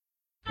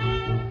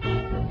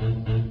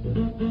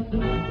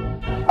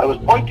I was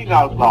pointing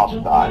out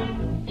last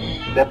time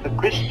that the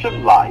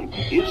Christian life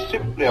is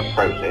simply a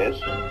process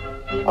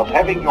of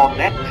having your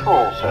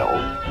natural self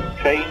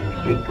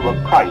changed into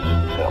a Christ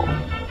self.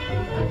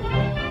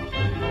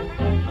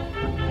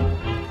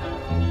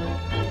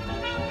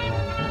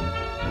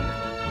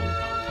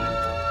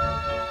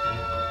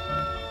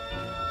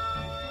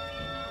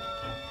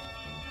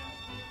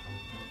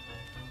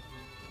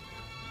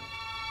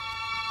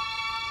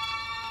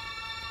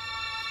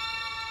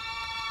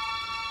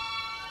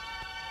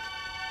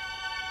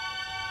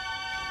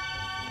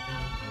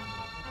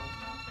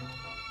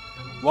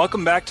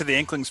 Welcome back to the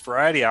Inklings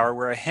Variety Hour,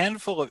 where a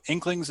handful of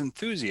Inklings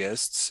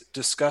enthusiasts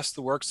discuss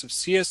the works of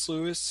C.S.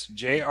 Lewis,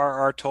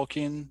 J.R.R.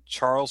 Tolkien,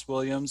 Charles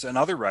Williams, and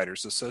other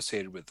writers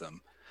associated with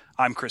them.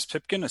 I'm Chris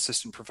Pipkin,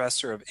 Assistant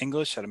Professor of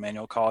English at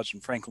Emmanuel College in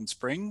Franklin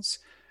Springs,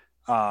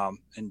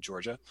 in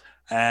Georgia.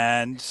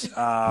 And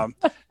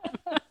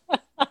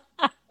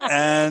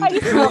I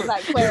just love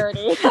that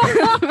clarity.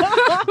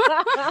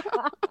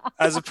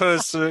 As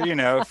opposed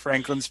to,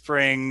 Franklin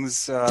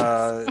Springs,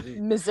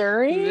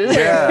 Missouri?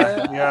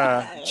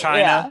 Yeah,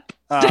 China.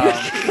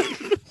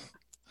 Yeah.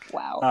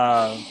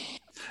 Wow.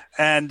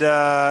 And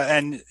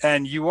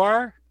you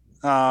are?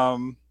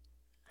 Who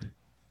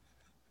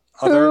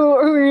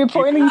are you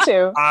pointing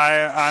to?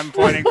 I'm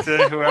pointing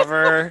to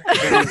whoever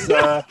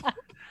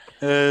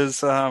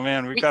is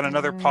man, we've got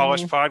another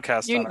polished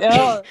podcast on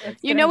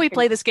our we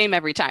play this game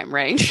every time,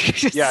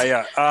 right?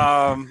 Yeah.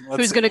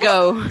 Who's going to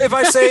go? If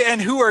I say,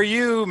 and who are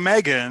you,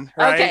 Megan,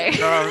 right? Okay.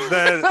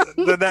 That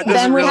doesn't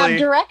then we really have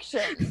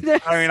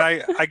direction. I mean,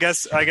 I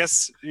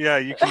guess, yeah,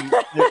 you can,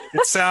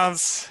 it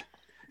sounds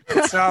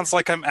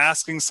like I'm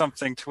asking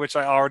something to which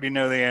I already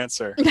know the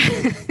answer.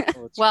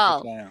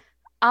 Well,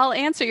 I'll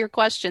answer your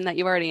question that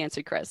you already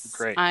answered, Chris.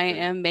 Great. I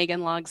am Megan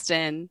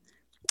Logsdon,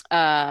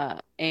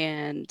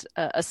 and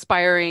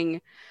aspiring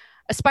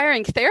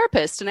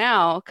therapist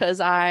now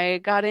because I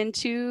got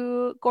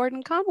into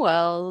Gordon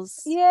Conwell's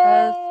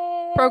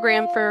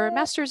program for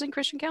Masters in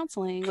Christian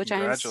Counseling, which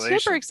I'm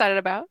super excited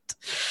about.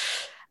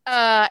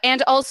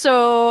 And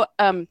also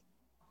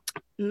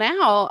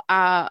now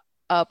a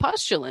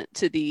postulant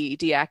to the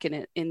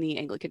diaconate in the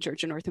Anglican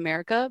Church in North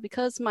America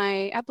because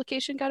my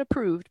application got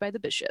approved by the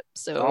bishop.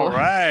 So, all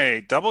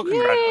right, double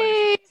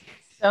congratulations!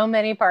 So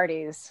many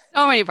parties.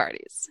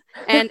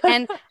 And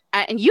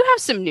you have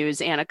some news,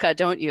 Annika,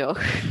 don't you?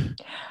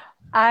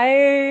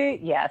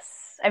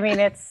 Yes. I mean,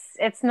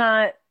 it's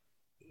not.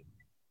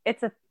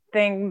 It's a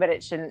thing, but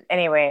it shouldn't.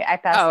 Anyway, I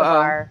passed the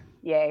bar.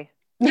 Yay!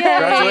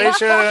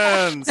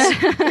 Congratulations!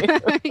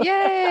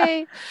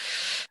 Yay!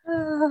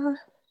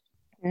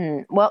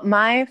 Well,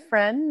 my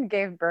friend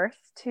gave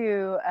birth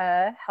to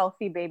a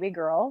healthy baby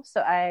girl,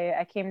 so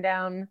I came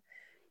down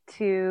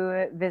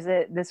to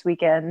visit this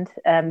weekend.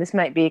 This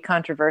might be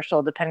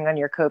controversial depending on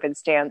your COVID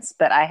stance,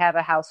 but I have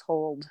a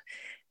household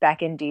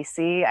back in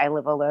DC. I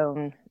live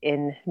alone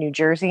in New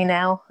Jersey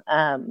now,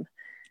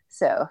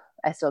 so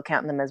I still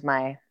count them as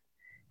my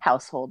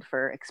household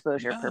for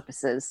exposure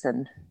purposes.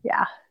 And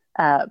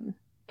and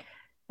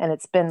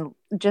it's been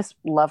just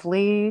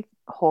lovely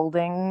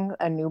holding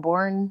a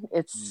newborn.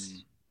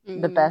 It's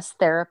the best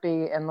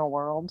therapy in the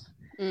world.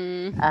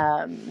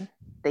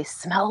 They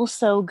smell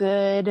so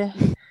good.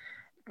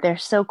 They're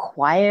so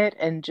quiet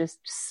and just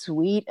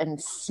sweet and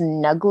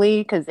snuggly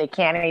because they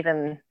can't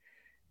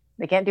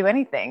do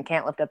anything.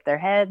 Can't lift up their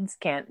heads,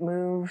 can't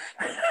move.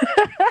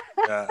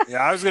 Yeah.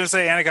 I was going to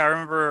say, Annika, I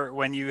remember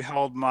when you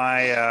held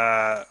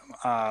my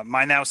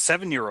my now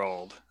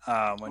 7-year-old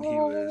when he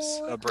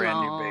was a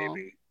brand new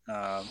baby.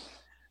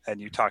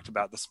 And you talked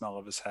about the smell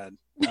of his head.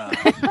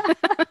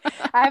 I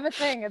have a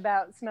thing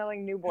about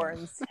smelling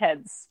newborns'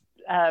 heads.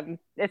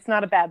 It's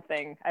not a bad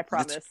thing, I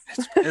promise.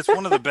 It's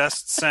one of the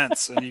best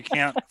scents, and you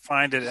can't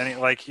find it any.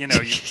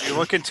 You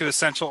look into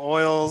essential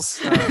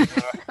oils.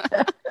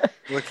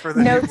 Look for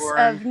the notes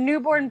of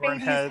newborn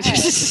baby's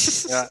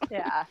head.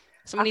 Yeah.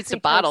 Someone needs to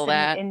bottle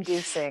that.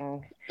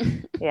 Inducing.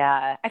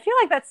 Yeah. I feel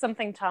like that's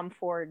something Tom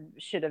Ford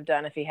should have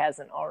done if he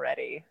hasn't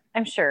already.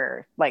 I'm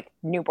sure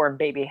newborn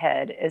baby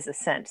head is a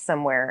scent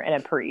somewhere in a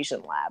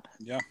Parisian lab.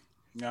 Yeah.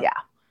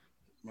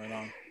 Right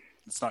on.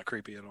 It's not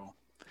creepy at all.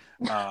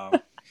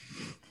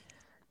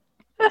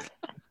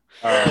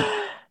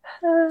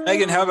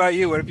 Megan, how about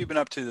you? What have you been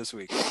up to this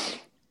week?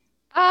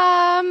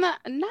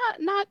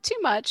 Not too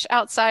much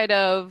outside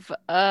of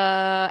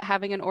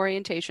having an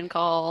orientation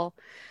call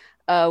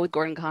with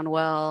Gordon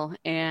Conwell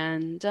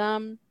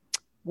and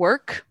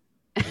work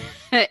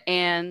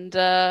and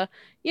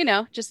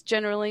just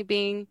generally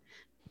being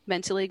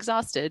mentally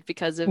exhausted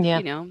because of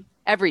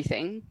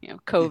everything,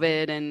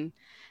 COVID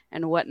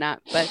and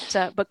whatnot.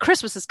 But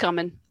Christmas is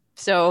coming,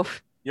 so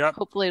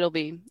hopefully it'll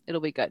be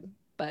good.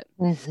 But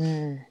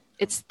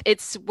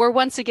we're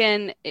once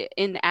again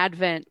in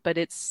Advent, but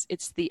it's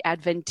the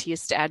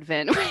Adventiest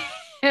Advent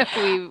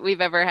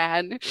we've ever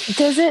had.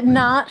 Does it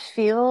not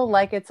feel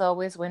like it's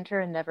always winter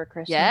and never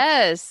Christmas?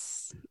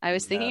 Yes, I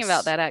was thinking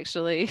about that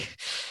actually.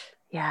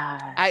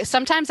 Yeah.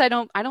 Sometimes I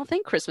don't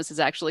think Christmas is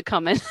actually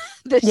coming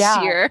this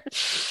year.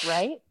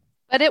 Right?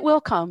 But it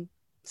will come.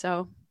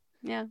 So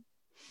Yeah.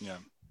 Yeah.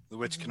 The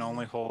witch can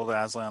only hold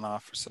Aslan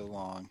off for so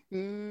long.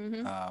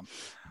 Mm-hmm.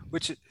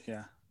 Which,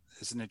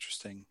 is an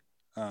interesting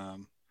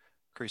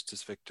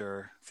Christus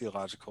Victor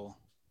theological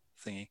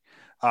thingy.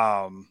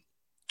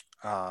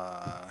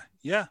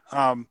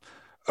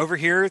 Over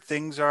here,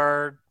 things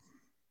are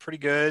pretty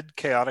good,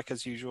 chaotic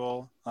as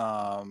usual,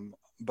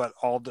 but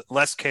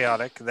less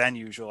chaotic than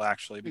usual,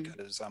 actually,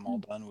 because I'm all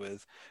done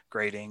with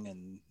grading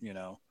and,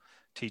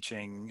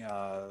 teaching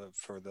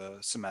for the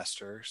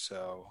semester.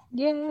 So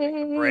getting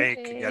a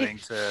break, getting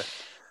to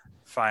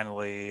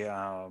finally,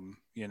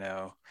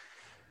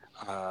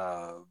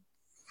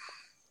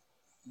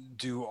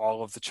 do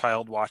all of the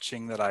child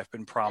watching that I've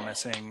been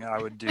promising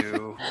I would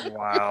do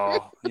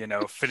while,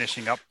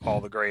 finishing up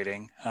all the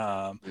grading.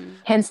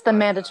 Hence the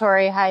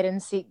mandatory hide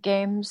and seek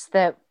games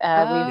that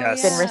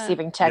we've been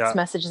receiving text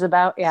messages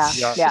about. Yeah.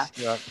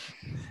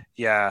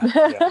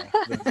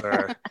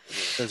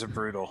 Those are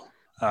brutal.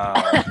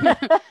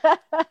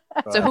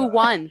 So who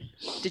won?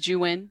 Did you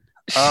win?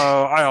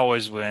 Oh, I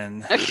always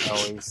win.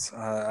 Always.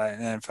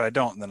 And if I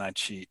don't, then I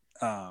cheat.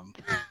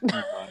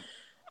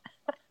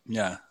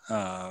 Yeah,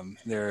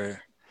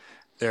 they're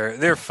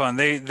fun.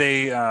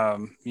 They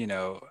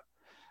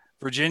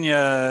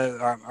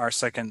Virginia, our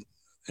second,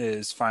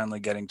 is finally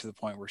getting to the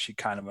point where she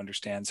kind of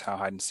understands how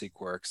hide and seek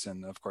works,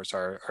 and of course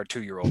our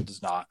 2-year-old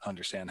does not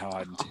understand how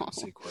hide and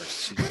seek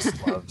works. She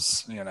just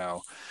loves, Here I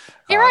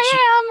am.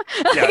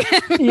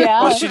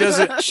 Yeah. Well, she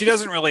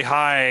doesn't really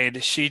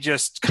hide. She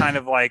just kind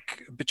of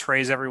like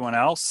betrays everyone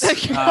else, and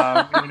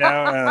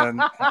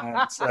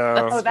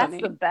so. Oh,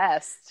 that's the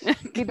best.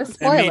 Be the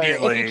spoiler.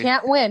 If you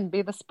can't win,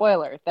 be the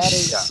spoiler. That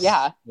is,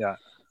 yeah.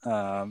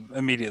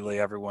 Immediately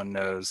everyone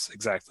knows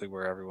exactly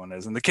where everyone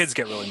is, and the kids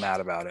get really mad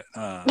about it,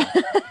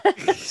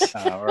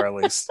 or at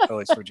least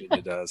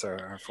Virginia does,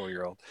 our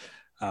 4-year-old.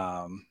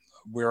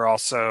 We're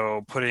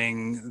also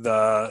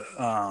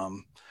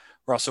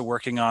we're also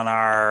working on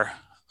our,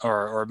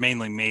 or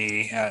mainly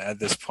me at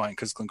this point,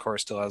 because Glencore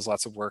still has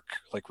lots of work,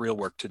 like real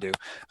work to do.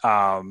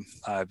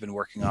 I've been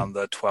working on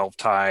the 12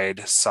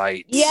 Tide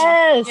site.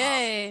 Yes.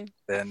 Yay.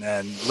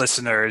 And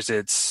listeners,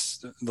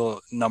 it's the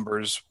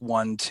numbers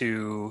 1,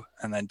 2,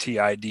 and then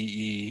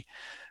TIDE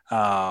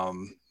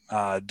 .com,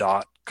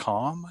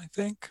 I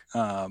think.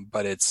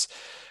 But it's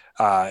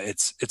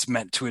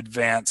meant to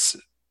advance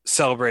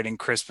celebrating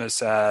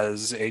Christmas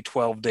as a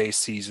 12-day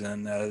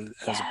season, as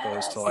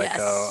opposed to like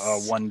a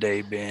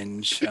 1-day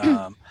binge.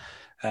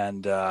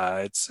 And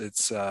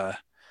it's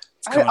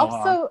coming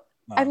along.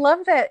 I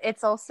love that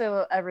it's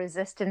also a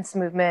resistance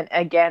movement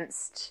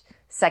against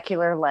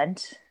secular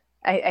Lent.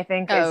 I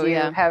think, as you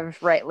have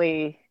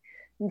rightly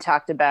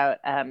talked about,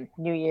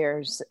 New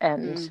Year's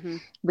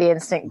and the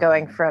instinct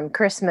going from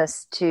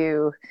Christmas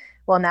to,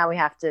 well, now we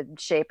have to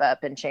shape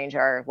up and change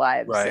our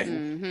lives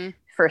and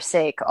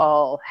forsake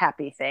all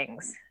happy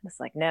things. It's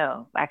like,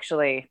 no,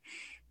 actually,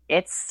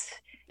 it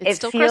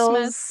still feels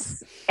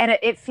Christmas, and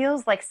it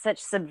feels like such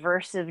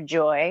subversive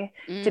joy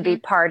to be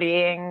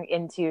partying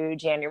into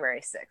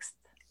January 6th.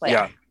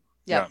 Like,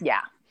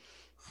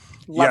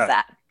 love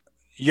that.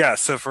 Yeah,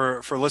 so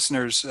for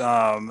listeners,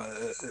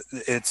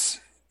 it's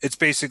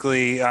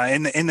basically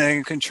in the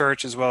Anglican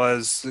Church, as well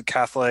as the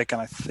Catholic and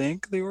I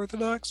think the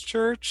Orthodox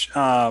Church.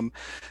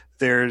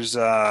 There's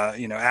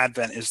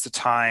Advent is the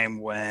time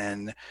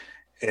when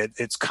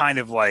it's kind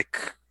of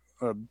like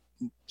a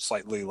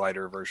slightly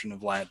lighter version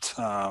of Lent,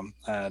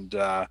 and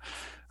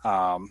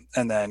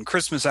then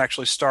Christmas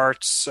actually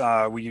starts.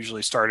 We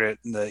usually start it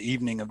in the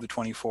evening of the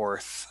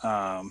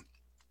 24th.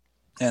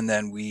 And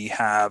then we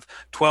have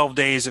 12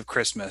 days of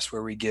Christmas,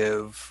 where we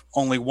give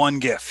only one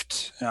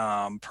gift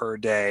per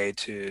day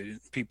to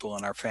people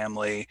in our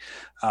family,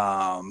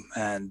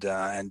 and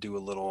do a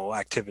little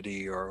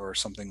activity or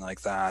something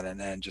like that, and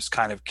then just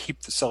kind of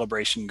keep the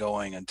celebration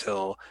going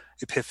until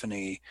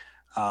Epiphany.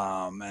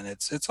 And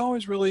it's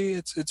always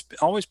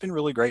been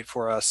really great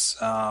for us.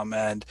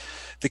 And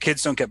the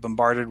kids don't get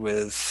bombarded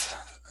with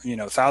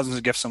thousands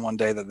of gifts in one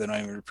day that they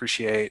don't even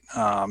appreciate.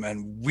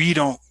 And we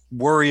don't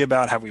worry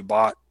about have we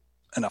bought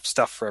enough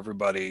stuff for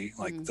everybody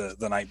like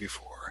the night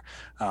before.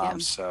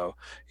 So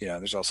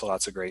there's also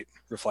lots of great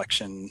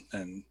reflection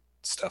and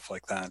stuff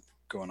like that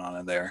going on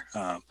in there.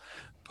 Let's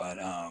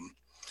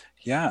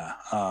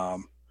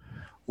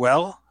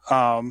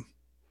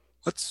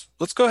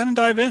go ahead and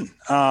dive in.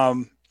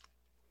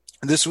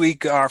 This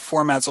week, our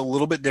format's a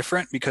little bit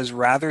different, because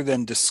rather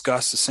than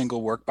discuss a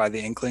single work by the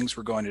Inklings,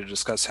 we're going to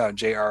discuss how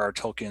J.R.R.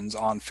 Tolkien's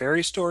On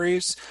Fairy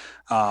Stories,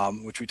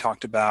 which we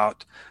talked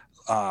about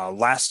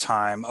last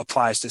time,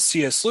 applies to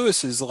C.S.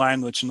 Lewis's The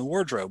Lion, the Witch, and the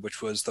Wardrobe,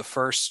 which was the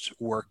first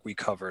work we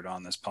covered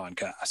on this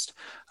podcast.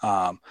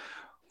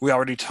 We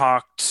already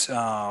talked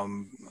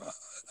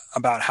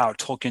about how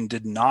Tolkien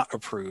did not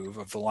approve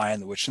of The Lion,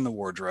 the Witch, and the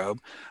Wardrobe.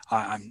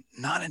 I'm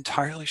not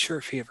entirely sure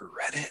if he ever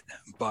read it,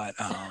 but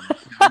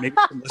maybe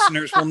some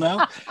listeners will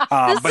know.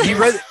 But he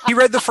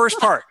read the first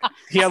part.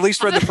 He at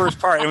least read the first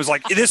part. And it was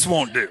like, this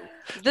won't do.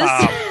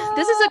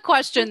 This is a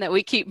question that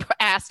we keep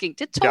asking.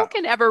 Did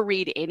Tolkien ever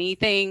read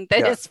anything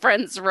that his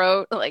friends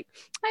wrote? Like,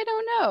 I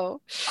don't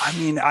know. I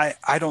mean,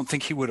 I don't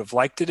think he would have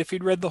liked it if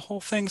he'd read the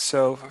whole thing.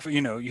 So,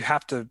 you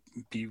have to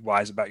be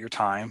wise about your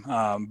time.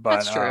 But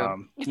That's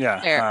true.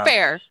 yeah,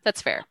 fair.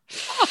 That's fair.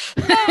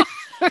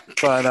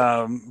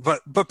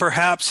 But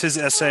perhaps his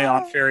essay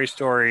on fairy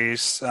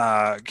stories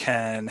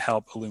can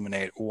help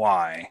illuminate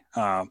why.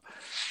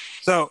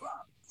 So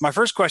my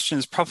first question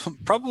is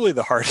probably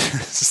the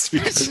hardest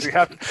because we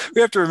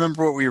have to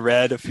remember what we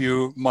read a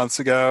few months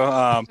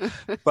ago.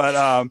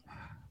 What,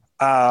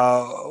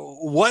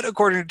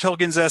 according to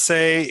Tolkien's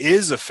essay,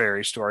 is a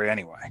fairy story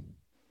anyway?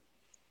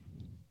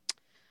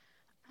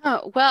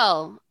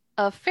 Well,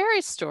 a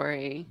fairy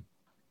story,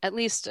 at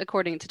least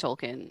according to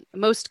Tolkien,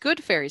 most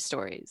good fairy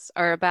stories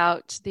are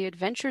about the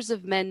adventures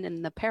of men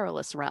in the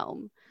perilous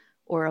realm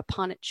or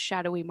upon its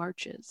shadowy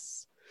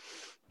marches.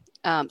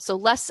 So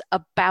less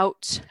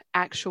about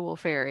actual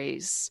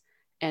fairies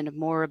and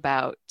more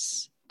about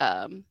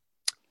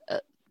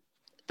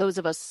those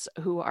of us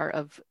who are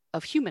of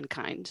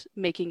humankind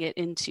making it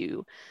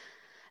into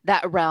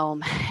that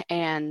realm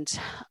and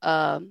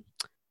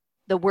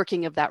the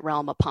working of that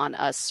realm upon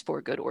us for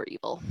good or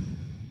evil.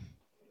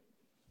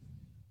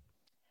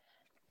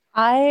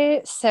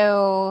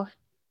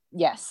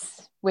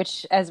 Yes,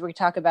 which as we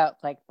talk about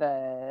like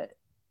the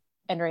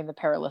entering the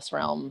perilous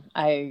realm,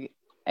 I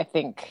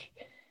think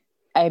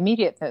I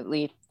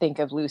immediately think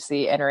of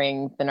Lucy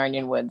entering the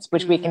Narnian woods,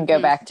 which we can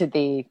go back to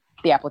the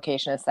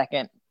application in a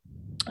second.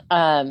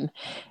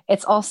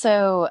 It's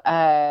also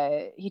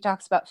he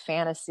talks about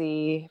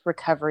fantasy,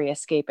 recovery,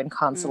 escape, and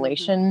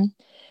consolation.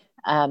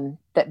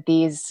 That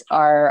these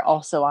are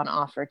also on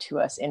offer to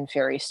us in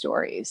fairy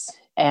stories,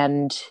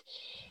 and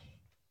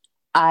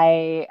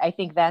I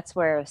think that's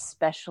where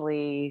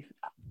especially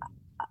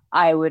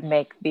I would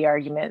make the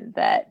argument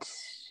that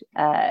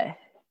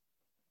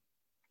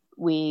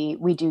we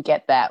do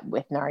get that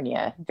with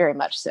Narnia, very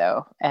much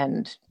so.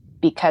 And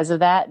because of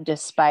that,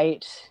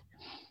 despite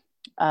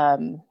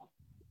Tolkien's,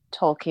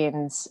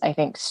 I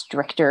think,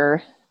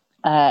 stricter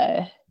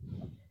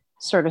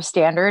sort of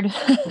standard,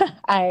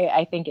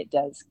 I think it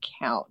does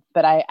count.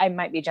 But I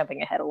might be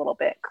jumping ahead a little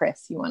bit.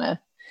 Chris, you want to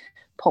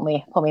pull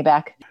me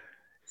back?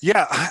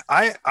 Yeah,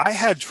 I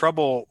had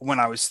trouble when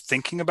I was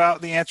thinking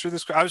about the answer to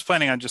this. I was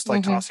planning on just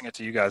like tossing it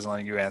to you guys and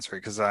letting you answer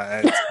it because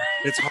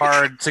it's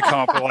hard to come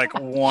up with like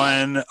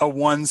a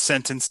one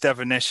sentence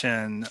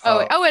definition. It is.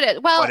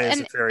 Well, what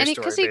is a fairy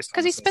story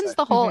because he spends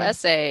the whole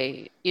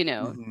essay,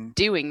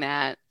 doing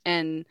that,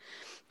 and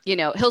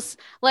he'll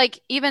like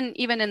even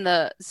in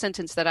the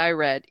sentence that I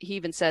read, he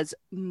even says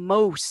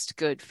most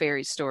good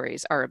fairy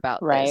stories are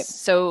about this.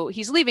 So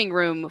he's leaving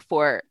room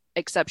for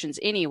exceptions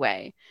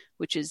anyway,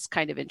 which is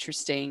kind of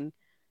interesting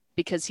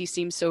because he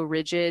seems so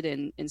rigid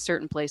in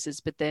certain places,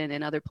 but then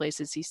in other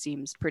places he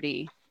seems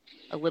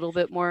a little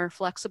bit more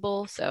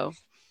flexible. So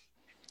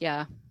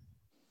yeah,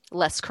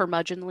 less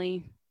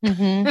curmudgeonly.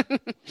 I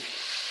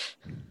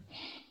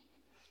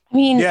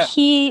mean,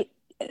 he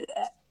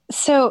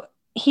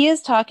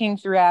is talking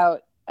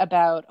throughout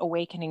about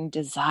awakening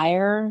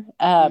desire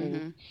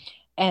and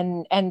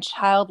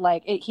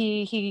childlike.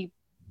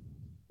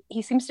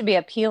 He seems to be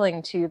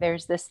appealing to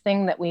there's this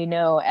thing that we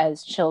know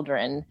as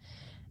children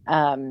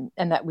and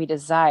that we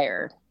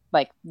desire,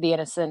 like the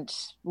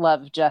innocent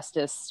love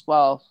justice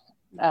while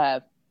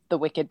the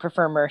wicked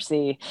prefer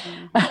mercy.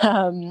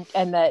 And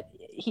that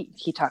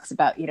he talks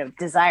about,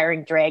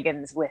 desiring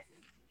dragons with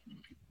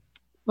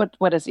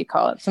what does he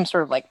call it? Some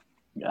sort of like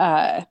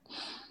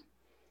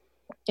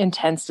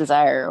intense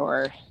desire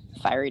or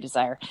fiery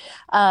desire.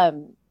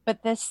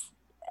 But this,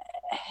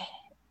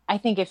 I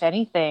think if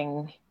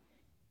anything,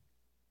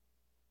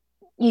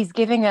 he's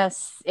giving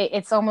us,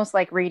 it's almost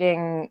like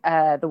reading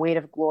The Weight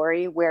of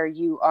Glory, where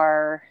you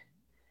are,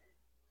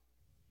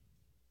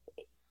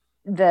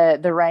 the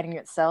writing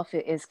itself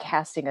is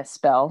casting a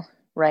spell,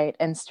 right?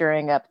 And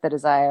stirring up the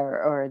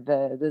desire or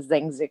the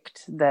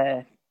Zengzicht,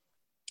 the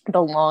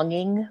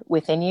longing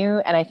within you.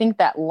 And I think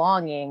that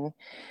longing,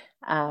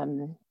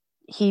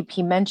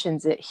 he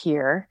mentions it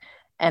here.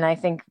 And I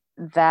think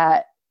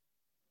that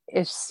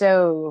is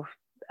so,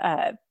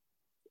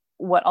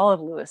 what all of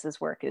Lewis's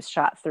work is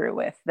shot through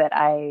with, that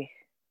I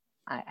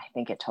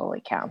think it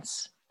totally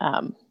counts.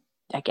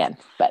 Again,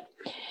 but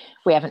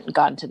we haven't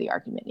gotten to the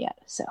argument yet.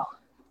 So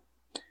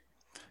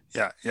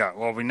yeah.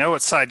 Well, we know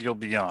what side you'll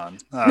be on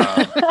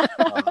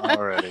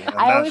already.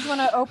 I always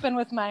want to open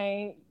with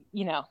my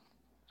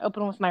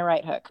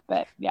right hook,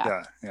 but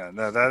yeah.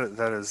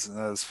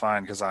 That is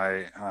fine because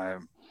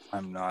I'm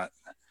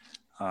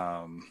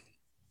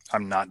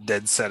not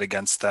dead set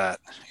against that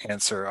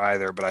answer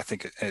either, but I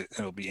think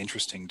it'll be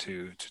interesting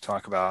to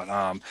talk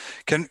about.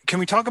 Can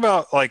we talk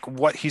about like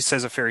what he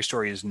says a fairy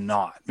story is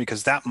not,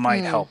 because that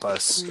might help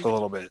us a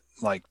little bit,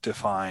 like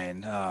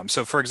define.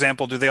 So, for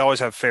example, do they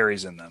always have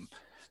fairies in them?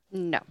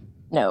 No.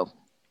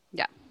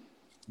 Yeah.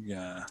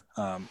 Yeah.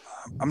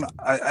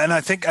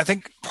 I think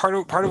part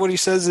of what he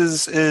says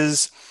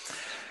is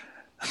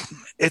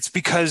it's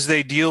because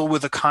they deal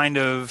with a kind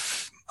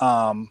of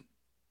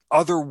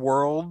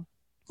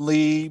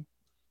otherworldly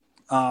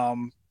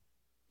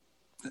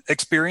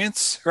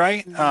experience,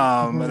 right?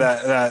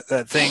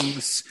 That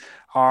things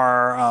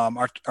are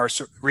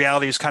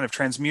reality is kind of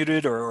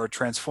transmuted or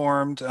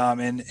transformed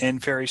in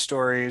fairy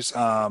stories,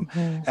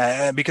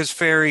 because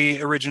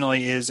fairy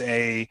originally is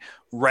a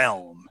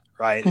realm,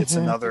 right? It's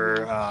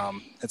another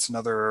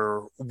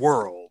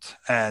world,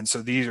 and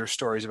so these are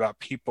stories about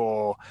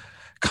people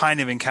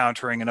kind of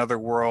encountering another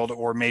world,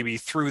 or maybe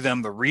through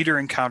them the reader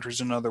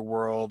encounters another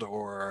world,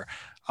 or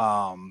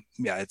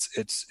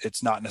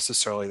it's not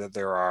necessarily that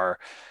there are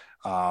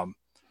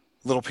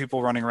little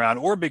people running around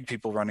or big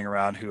people running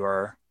around who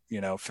are,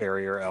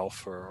 fairy or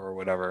elf or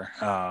whatever.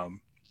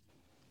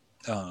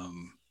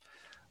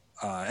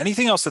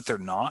 Anything else that they're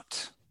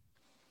not?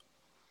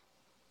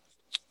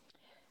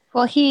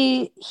 Well,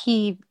 he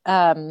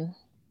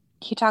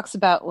talks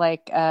about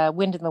like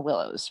Wind in the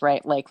Willows,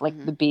 right? Like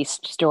the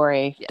Beast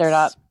story. Yes. They're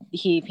not.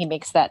 He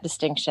makes that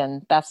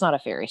distinction. That's not a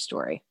fairy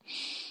story.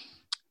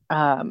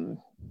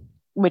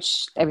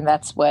 Which, I mean,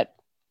 that's what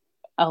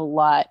a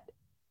lot,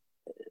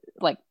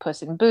 like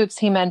Puss in Boots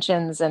he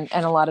mentions, and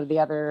a lot of the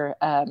other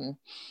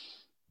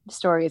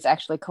stories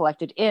actually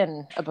collected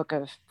in a book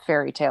of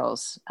fairy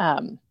tales.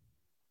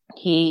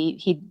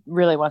 He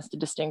really wants to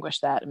distinguish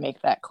that and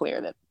make that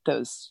clear that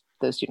those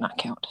do not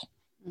count.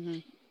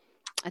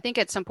 I think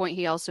at some point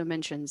he also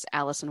mentions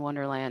Alice in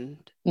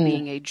Wonderland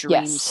being a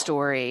dream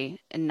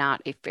story and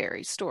not a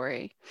fairy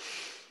story.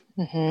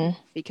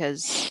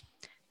 Because,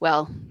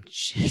 well,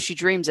 she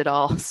dreams it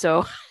all,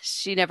 so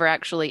she never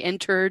actually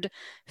entered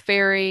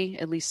fairy,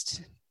 at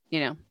least,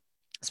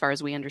 as far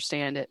as we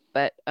understand it.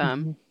 But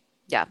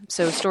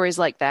so stories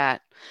like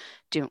that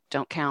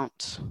don't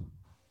count.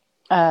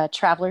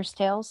 Traveler's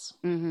Tales.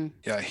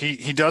 Yeah,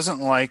 he doesn't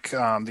like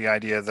the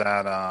idea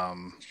that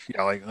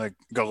like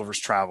Gulliver's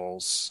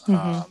Travels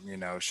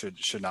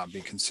should not be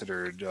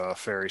considered a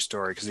fairy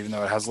story, because even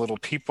though it has little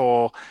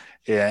people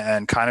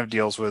and kind of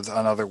deals with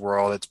another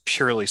world, it's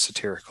purely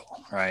satirical,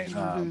 right?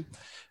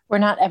 We're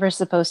not ever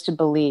supposed to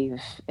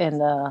believe in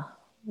the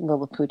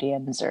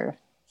Lilliputians or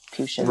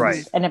Putians.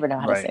 Right. I never know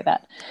how to say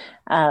that.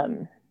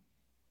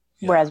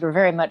 Whereas we're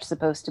very much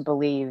supposed to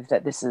believe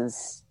that this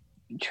is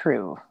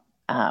true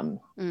in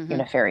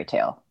a fairy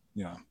tale.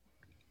 Yeah.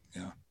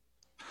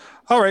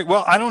 All right.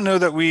 Well, I don't know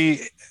that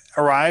we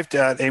arrived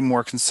at a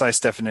more concise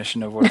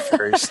definition of what a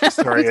fairy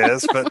story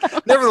is,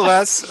 but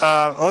nevertheless,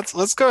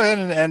 let's go ahead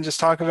and just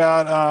talk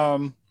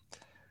about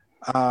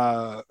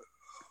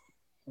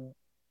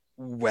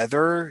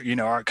whether,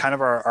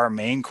 our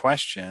main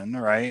question,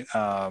 right?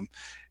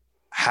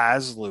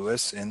 Has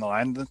Lewis, in The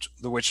Lion,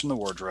 the Witch, and the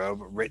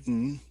Wardrobe,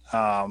 written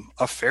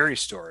a fairy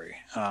story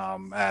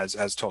as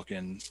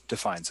Tolkien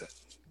defines it?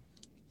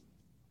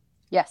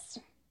 Yes.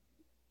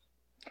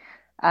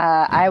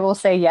 I will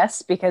say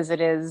yes, because it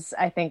is,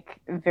 I think,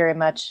 very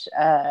much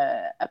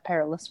a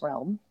perilous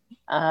realm.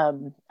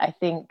 I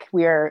think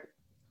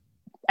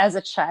as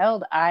a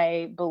child,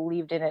 I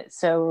believed in it.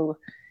 So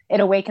it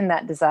awakened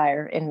that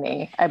desire in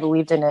me. I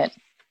believed in it.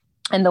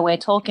 And the way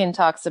Tolkien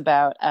talks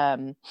about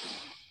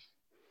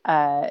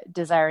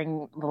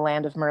desiring the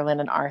land of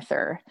Merlin and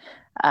Arthur,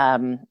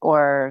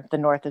 or the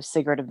north of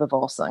Sigurd of the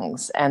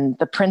Volsungs, and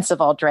the prince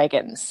of all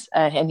dragons.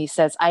 And he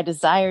says, I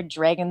desired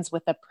dragons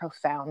with a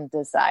profound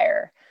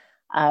desire.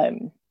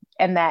 And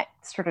that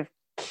sort of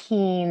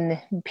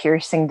keen,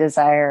 piercing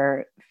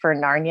desire for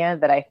Narnia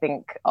that I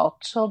think all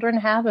children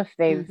have if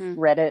they've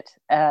read it.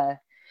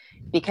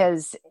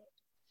 Because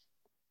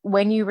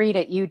when you read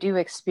it, you do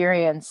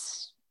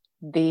experience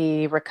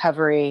the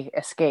recovery,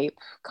 escape,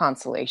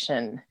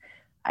 consolation,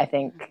 I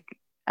think,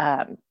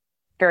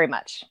 very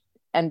much.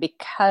 And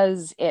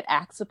because it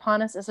acts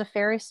upon us as a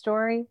fairy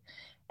story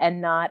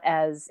and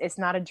it's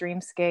not a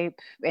dreamscape,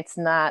 it's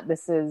not,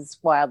 this is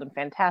wild and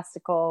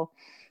fantastical.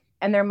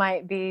 And there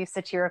might be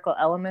satirical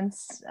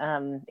elements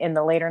in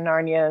the later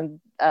Narnia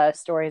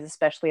stories,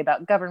 especially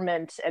about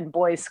government and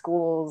boys'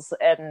 schools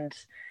and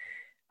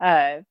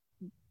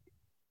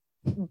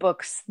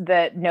books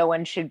that no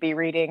one should be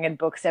reading and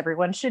books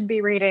everyone should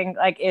be reading.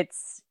 Like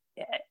it's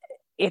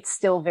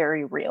still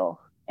very real.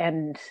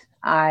 And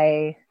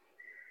I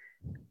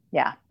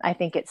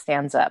think it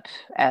stands up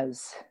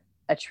as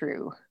a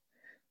true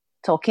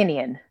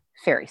Tolkienian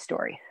fairy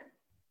story.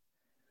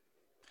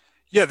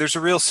 Yeah, there's a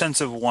real sense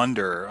of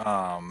wonder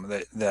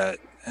that,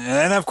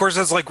 and of course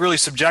that's like really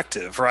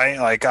subjective, right?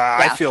 Like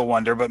I feel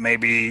wonder, but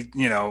maybe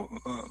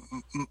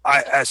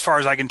as far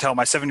as I can tell,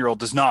 my 7-year-old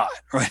does not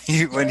when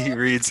he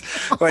reads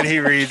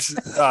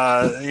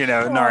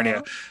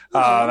Narnia.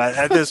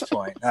 At this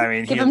point, I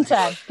mean, give him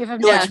time. Give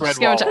him time. Just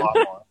give him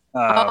time.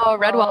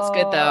 Redwall's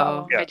good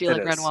though. Yeah, I do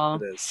like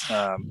Redwall. It is.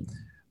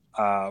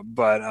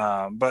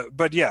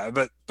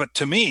 But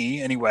to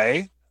me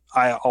anyway,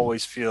 I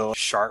always feel a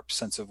sharp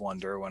sense of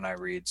wonder when I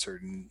read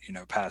certain,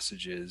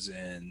 passages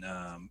in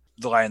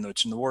The Lion, the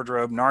Witch, and the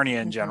Wardrobe,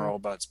 Narnia in general,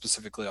 but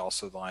specifically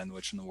also The Lion, the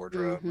Witch, and the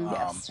Wardrobe.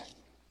 Yes.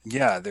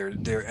 Yeah, there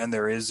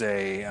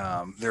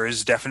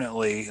is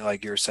definitely,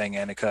 like you were saying,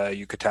 Annika,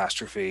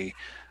 eucatastrophe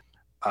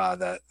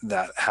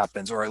that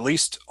happens, or at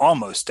least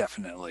almost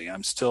definitely.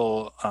 I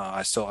still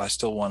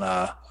want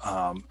to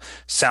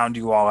sound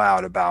you all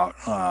out about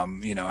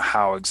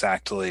how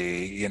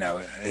exactly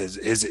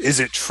is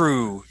it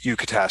true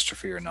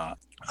eucatastrophe or not?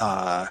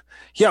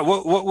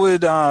 What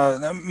would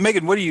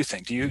Megan? What do you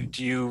think? Do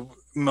you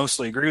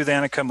mostly agree with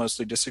Annika?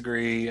 Mostly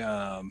disagree?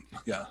 I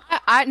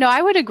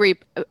would agree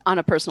on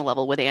a personal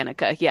level with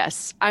Annika.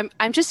 Yes, I'm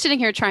just sitting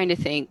here trying to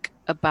think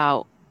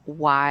about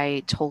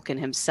why Tolkien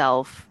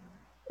himself,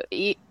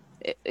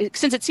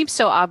 since it seems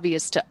so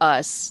obvious to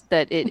us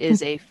that it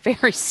is a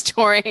fairy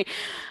story,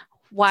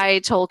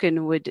 why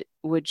Tolkien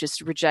would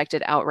just reject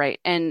it outright.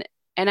 And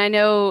I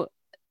know,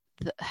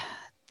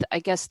 I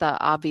guess the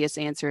obvious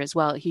answer is,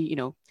 well, he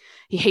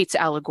hates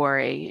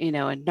allegory,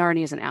 and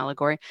Narnia is an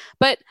allegory,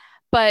 but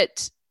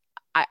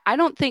I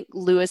don't think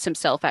Lewis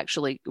himself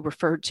actually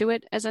referred to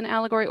it as an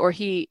allegory, or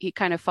he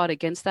kind of fought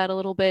against that a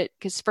little bit,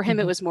 because for him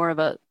it was more of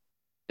a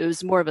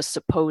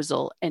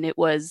supposal, and it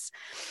was,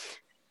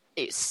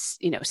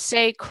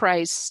 say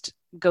Christ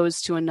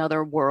goes to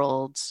another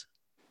world,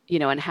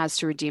 and has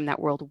to redeem that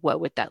world, what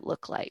would that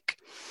look like?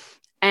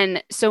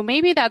 And so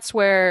maybe that's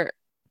where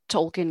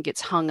Tolkien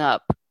gets hung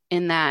up,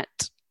 in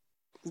that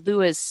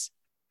Lewis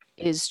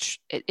is,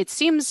 it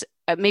seems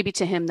maybe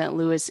to him that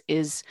Lewis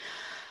is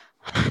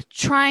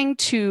trying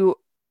to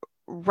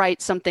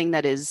write something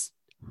that is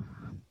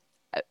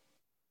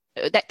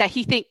that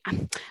he think,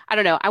 I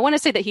don't know, I want to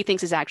say that he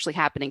thinks is actually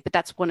happening, but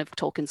that's one of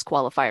Tolkien's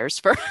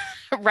qualifiers for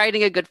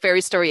writing a good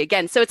fairy story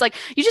again. So it's like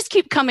you just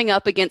keep coming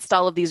up against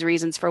all of these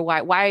reasons for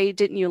why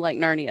didn't you like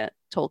Narnia,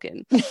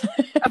 Tolkien?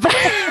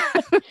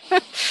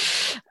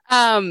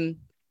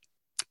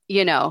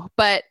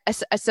 But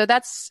so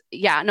that's,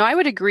 no, I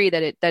would agree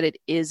that it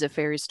is a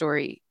fairy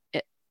story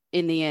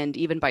in the end,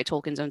 even by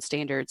Tolkien's own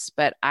standards.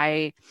 But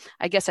I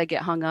guess I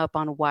get hung up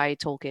on why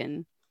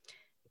Tolkien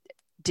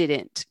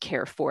didn't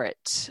care for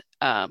it.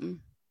 And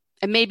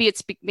maybe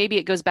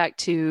it goes back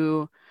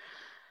to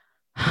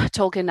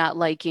Tolkien not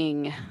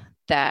liking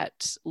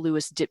that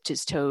Lewis dipped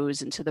his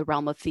toes into the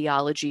realm of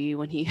theology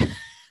when he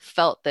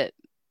felt that,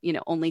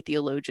 only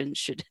theologians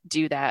should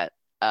do that.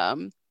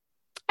 I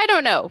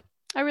don't know.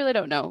 I really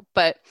don't know,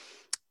 but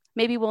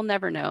maybe we'll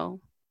never know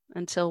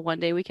until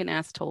one day we can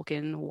ask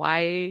Tolkien,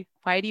 why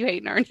do you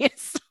hate Narnia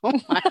so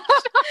much?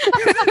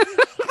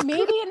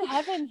 Maybe in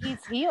heaven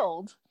he's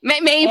healed.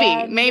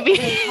 Maybe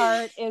his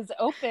heart is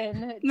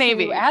open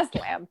maybe. to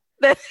Aslan.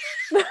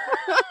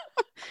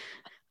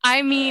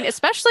 I mean,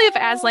 especially if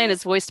Aslan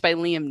is voiced by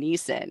Liam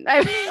Neeson.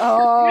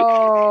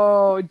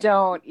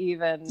 Don't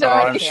even.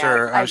 I'm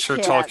sure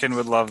Tolkien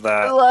would love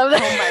that. Oh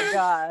my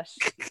gosh.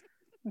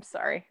 I'm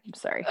sorry.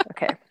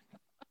 Okay.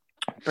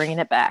 Bringing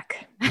it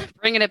back.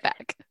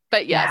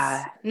 But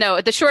yes.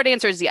 No, the short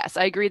answer is yes.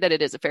 I agree that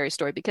it is a fairy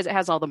story because it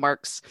has all the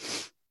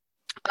marks.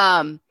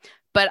 But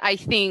I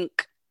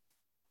think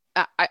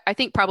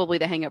probably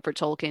the hang up for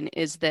Tolkien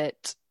is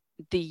that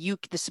the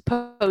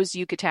supposed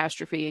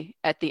eucatastrophe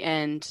at the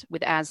end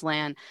with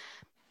Aslan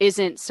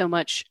isn't so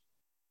much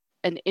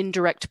an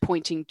indirect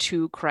pointing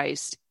to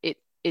Christ.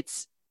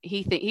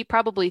 He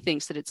probably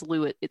thinks that it's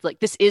Lewis. It's like,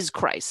 this is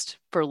Christ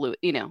for Lewis,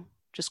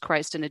 just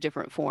Christ in a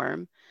different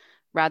form,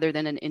 rather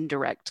than an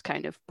indirect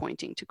kind of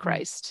pointing to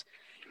Christ.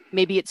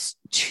 Maybe it's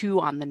too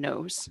on the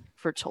nose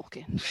for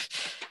Tolkien.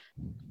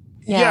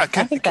 I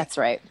think that's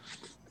right.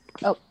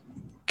 Oh,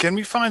 can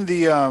we find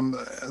the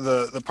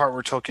part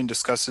where Tolkien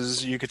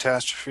discusses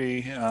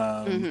eucatastrophe?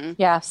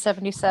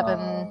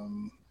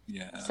 77,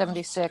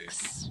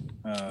 76.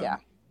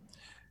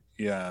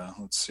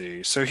 Let's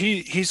see. So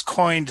he's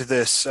coined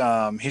this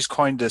term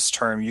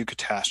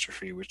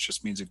eucatastrophe, which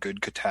just means a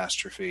good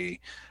catastrophe.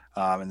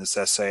 In this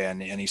essay,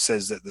 and he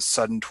says that the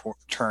sudden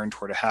turn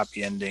toward a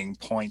happy ending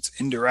points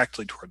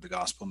indirectly toward the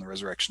gospel and the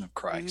resurrection of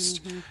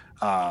Christ.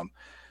 Mm-hmm.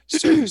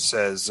 So he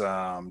says,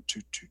 let's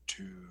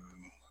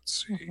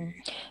see. Mm-hmm.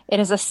 It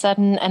is a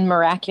sudden and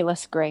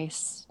miraculous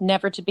grace,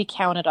 never to be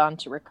counted on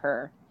to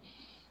recur.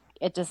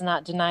 It does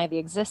not deny the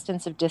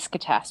existence of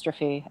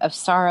discatastrophe, of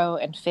sorrow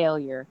and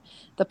failure.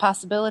 The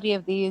possibility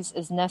of these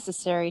is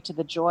necessary to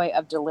the joy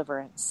of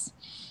deliverance.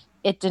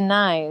 It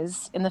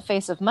denies, in the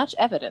face of much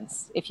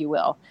evidence, if you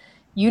will,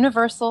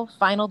 universal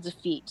final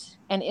defeat,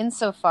 and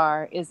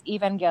insofar is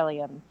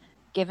Evangelium,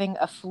 giving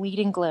a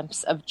fleeting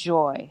glimpse of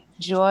joy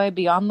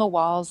beyond the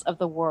walls of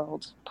the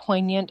world,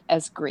 poignant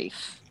as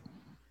grief.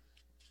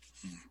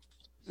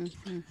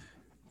 Mm-hmm.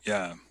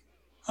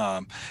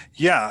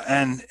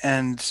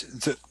 And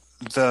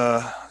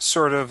the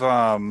sort of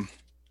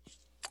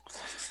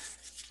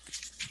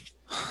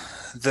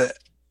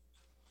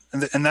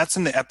and that's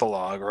in the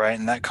epilogue, right?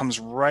 And that comes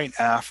right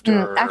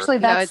after. Actually,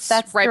 that's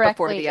right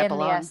before the in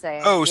epilogue. the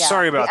essay. Oh,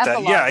 sorry about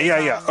that.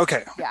 Yeah.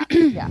 Okay.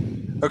 Yeah.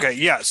 Okay.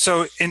 Yeah.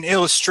 So in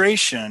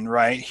illustration,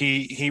 right,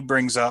 he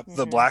brings up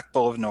the Black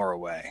Bull of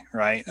Norway,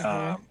 right?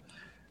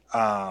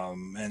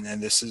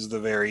 And this is the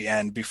very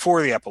end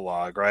before the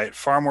epilogue, right?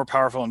 Far more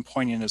powerful and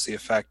poignant is the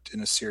effect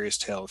in a serious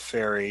tale of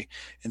fairy.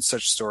 In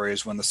such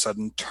stories, when the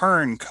sudden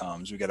turn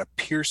comes, we get a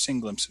piercing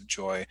glimpse of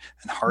joy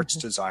and heart's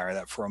desire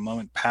that for a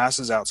moment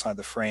passes outside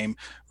the frame,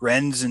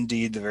 rends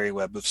indeed the very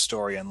web of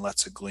story, and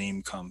lets a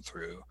gleam come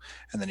through.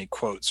 And then he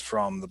quotes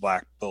from the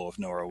Black Bull of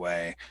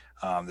Norroway,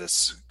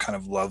 this kind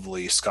of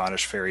lovely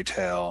Scottish fairy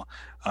tale.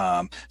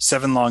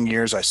 7 long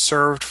years I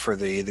served for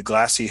thee, the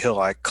glassy hill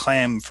I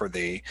clamb for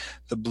thee,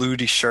 the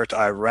bloody shirt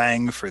I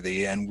rang for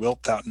thee, and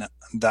wilt thou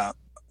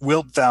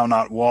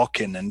not walk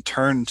in and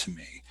turn to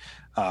me?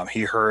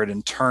 He heard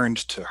and turned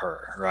to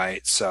her,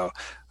 right? So,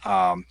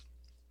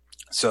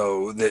 it's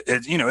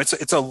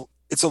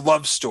a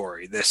love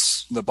story.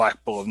 The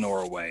Black Bull of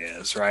Norroway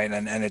is, right,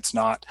 and it's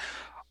not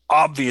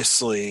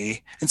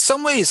obviously, in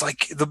some ways,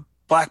 like the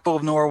Black Bull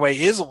of Norway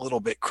is a little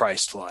bit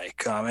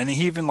Christ-like, and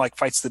he even like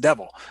fights the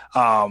devil,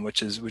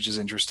 which is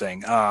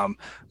interesting. But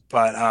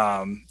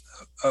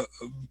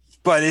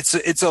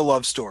it's a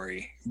love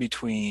story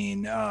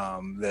between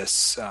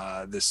this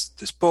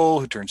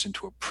bull who turns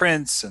into a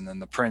prince, and then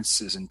the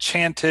prince is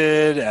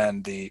enchanted,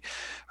 and the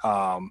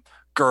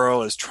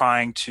girl is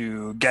trying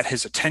to get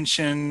his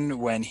attention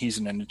when he's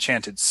in an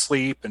enchanted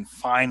sleep, and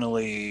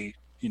finally,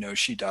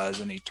 she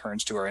does, and he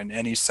turns to her,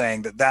 and he's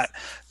saying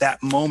that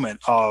moment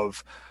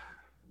of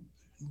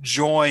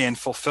joy and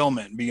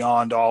fulfillment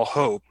beyond all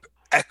hope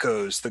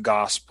echoes the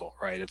gospel,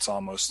 right? It's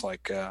almost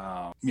like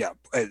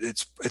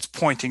it's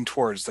pointing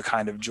towards the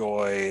kind of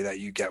joy that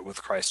you get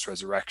with Christ's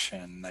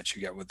resurrection, that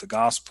you get with the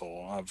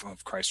gospel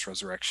of Christ's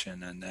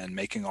resurrection, and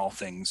making all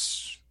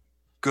things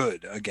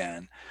good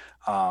again.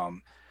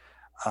 And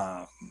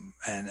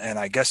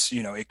I guess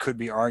it could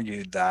be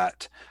argued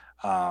that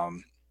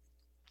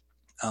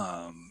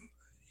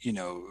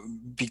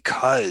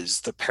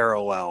because the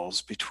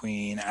parallels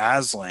between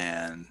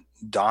Aslan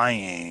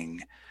dying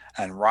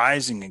and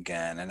rising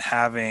again, and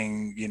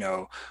having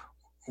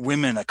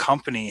women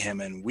accompany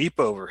him and weep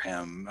over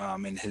him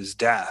in his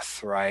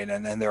death, right?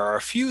 And there are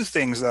a few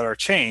things that are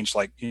changed,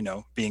 like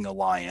being a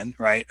lion,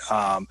 right?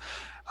 From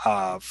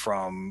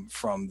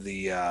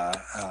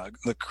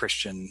the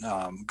Christian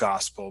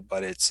gospel,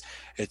 but it's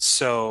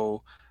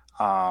so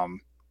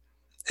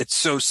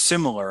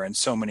similar in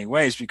so many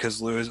ways,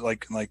 because Lewis,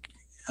 like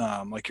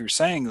you were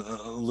saying,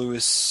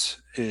 Lewis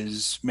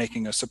is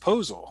making a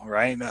supposal,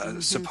 right?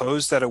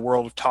 Suppose that a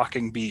world of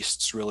talking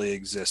beasts really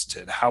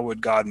existed. How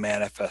would God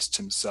manifest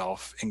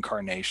himself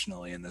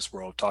incarnationally in this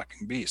world of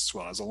talking beasts?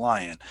 Well, as a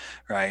lion,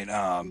 right?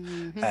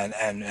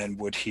 And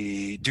would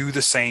he do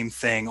the same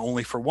thing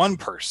only for one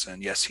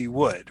person? Yes, he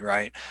would,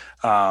 right?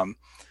 Do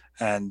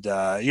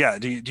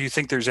you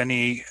think there's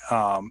any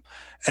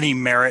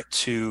merit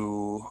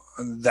to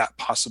that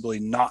possibly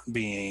not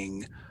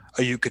being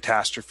a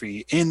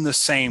eucatastrophe in the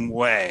same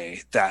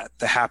way that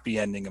the happy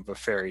ending of a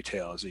fairy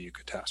tale is a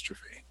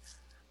eucatastrophe?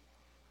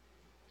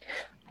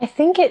 I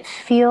think it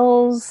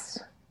feels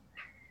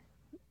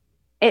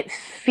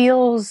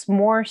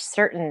more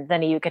certain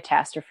than a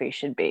eucatastrophe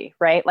should be,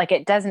 right? Like,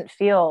 it doesn't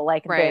feel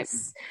like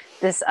this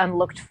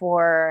unlooked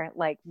for,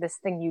 like this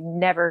thing you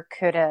never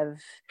could have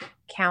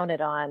counted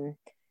on,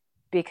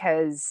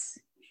 because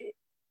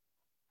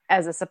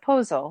as a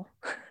supposal,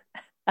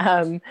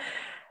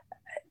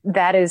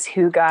 that is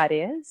who God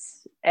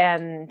is,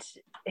 and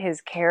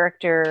his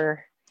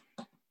character,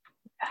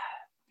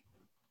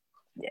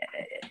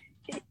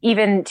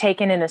 even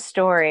taken in a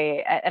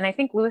story. And I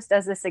think Lewis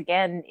does this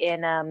again in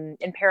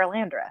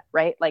Paralandra,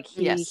 right? Like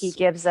he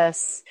gives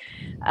us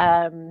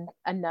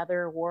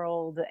another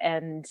world,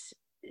 and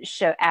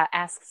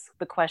asks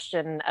the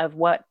question of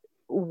what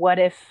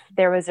if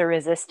there was a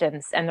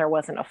resistance and there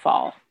wasn't a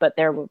fall, but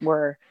there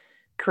were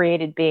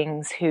created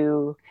beings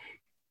who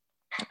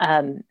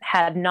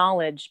had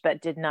knowledge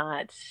but did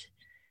not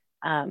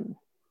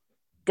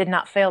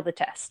fail the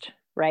test,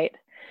 right?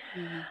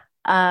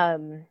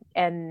 And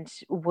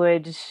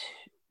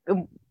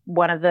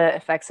one of the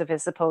effects of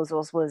his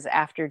supposals was,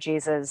 after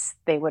Jesus,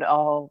 they would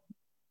all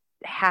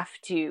have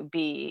to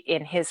be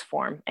in his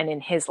form and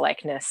in his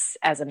likeness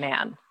as a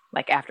man,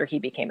 like after he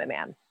became a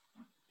man,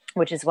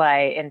 which is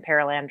why in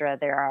Paralandra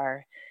there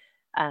are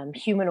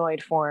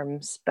humanoid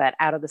forms, but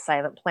Out of the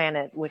Silent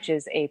Planet, which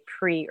is a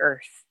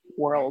pre-Earth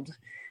world,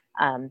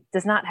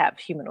 does not have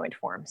humanoid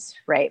forms,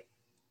 right?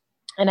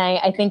 And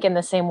I think in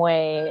the same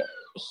way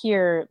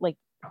here, like,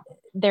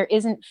 there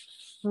isn't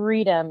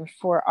freedom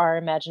for our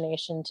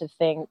imagination to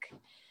think,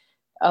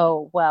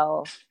 oh,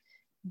 well,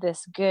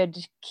 this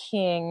good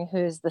king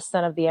who's the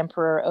son of the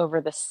emperor over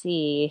the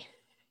sea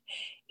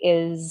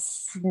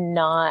is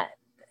not,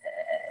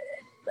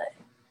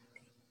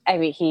 I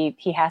mean,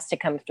 he has to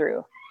come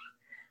through,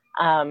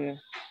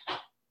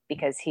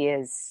 because he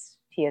is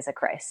a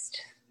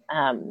Christ.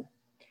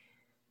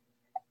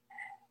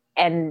 And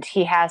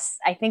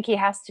I think he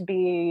has to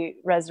be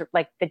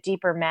like the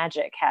deeper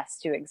magic has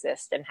to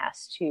exist, and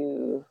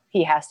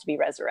he has to be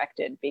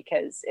resurrected,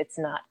 because it's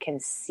not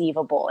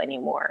conceivable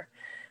anymore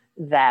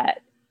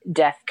that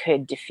death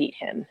could defeat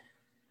him.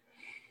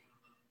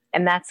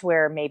 And that's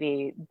where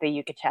maybe the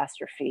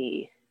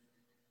Eucatastrophe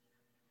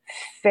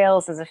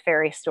fails as a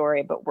fairy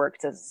story, but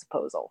works as a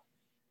supposal.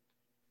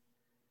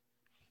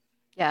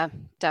 Yeah,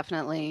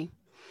 definitely.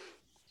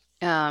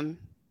 Yeah,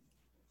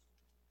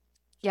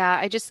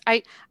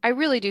 I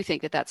really do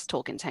think that that's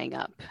Tolkien's hang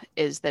up,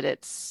 is that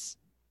it's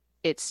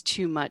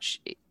too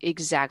much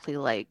exactly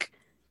like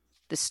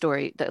the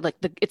story,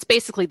 it's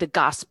basically the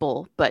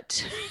gospel,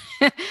 but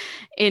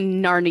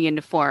in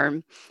Narnian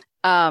form.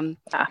 And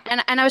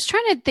I was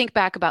trying to think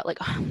back about like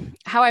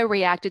how I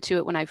reacted to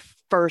it when I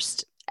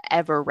first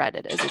ever read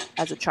it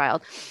as a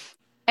child.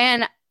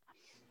 And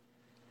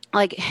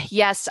like,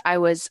 yes, I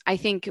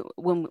think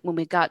when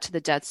we got to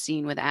the death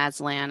scene with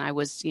Aslan, I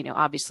was,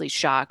 obviously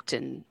shocked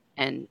and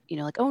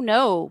like, oh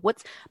no, but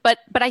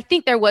I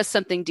think there was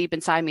something deep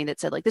inside me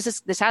that said like,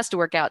 this has to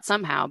work out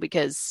somehow,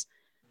 because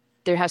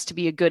there has to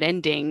be a good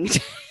ending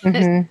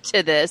to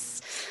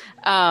this.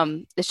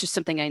 It's just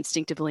something I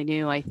instinctively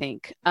knew, I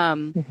think.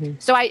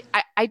 So I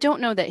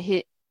don't know that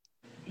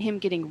him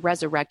getting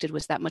resurrected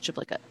was that much of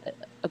like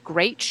a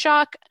great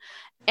shock.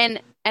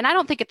 And I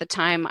don't think at the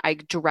time I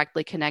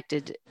directly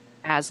connected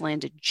Aslan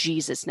to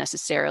Jesus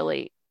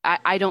necessarily.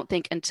 I don't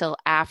think until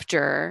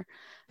after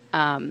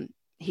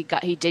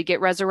he did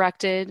get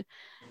resurrected,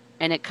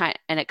 and it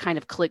kind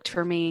of clicked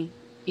for me,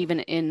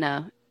 even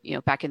in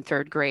back in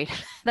third grade.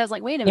 I was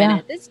like, wait a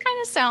minute, this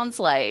kind of sounds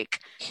like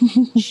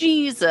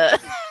Jesus.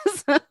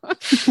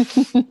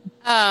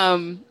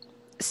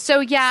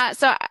 So yeah,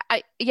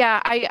 I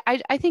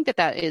think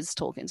that is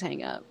Tolkien's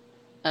hang up.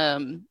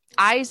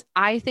 I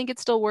think it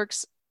still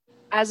works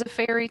as a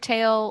fairy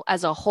tale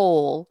as a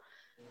whole.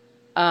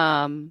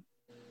 But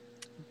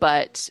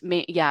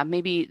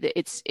maybe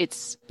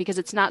it's because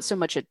it's not so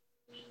much a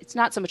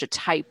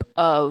type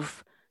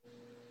of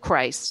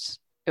Christ,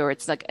 or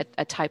it's like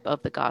a type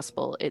of the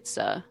gospel. It's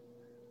the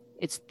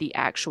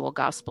actual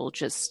gospel,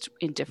 just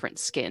in different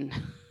skin,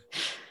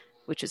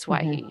 which is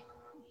why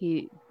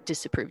he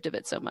disapproved of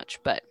it so much.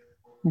 But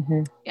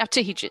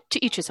to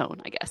each his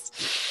own, I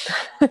guess.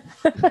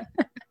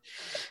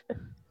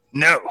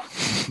 No.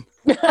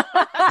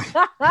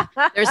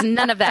 There's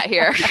none of that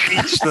here.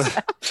 Teach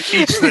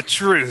the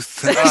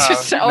truth.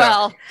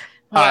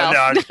 I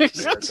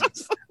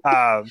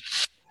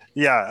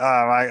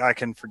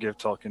can forgive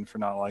Tolkien for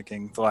not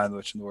liking The Lion, the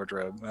Witch, and the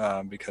Wardrobe,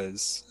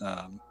 because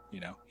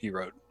he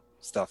wrote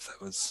stuff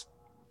that was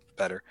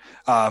better.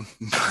 Are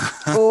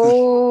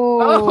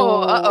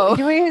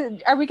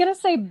we going to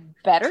say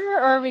better,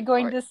 or are we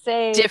going to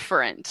say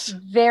different?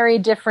 Very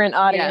different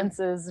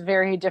audiences,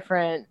 very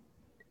different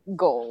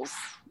goals.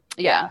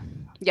 Yeah,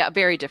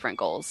 very different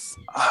goals.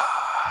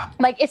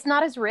 Like, it's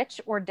not as rich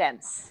or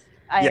dense.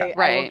 I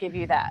will give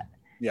you that.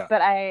 Yeah.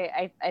 But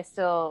I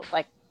still,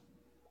 like,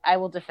 I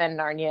will defend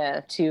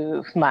Narnia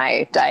to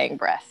my dying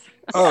breath.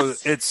 Oh,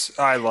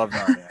 I love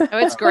Narnia. Oh,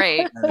 it's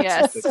great.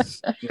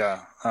 Yes.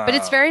 Yeah. But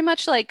it's very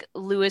much like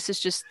Lewis is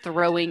just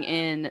throwing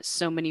in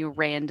so many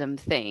random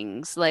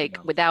things,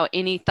 like without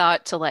any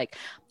thought to like,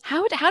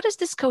 how does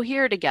this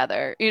cohere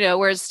together?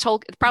 Whereas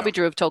Tolkien probably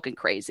drove Tolkien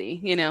crazy,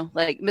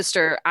 like,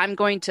 I'm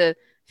going to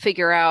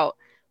figure out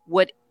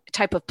what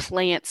type of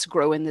plants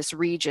grow in this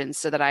region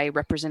so that I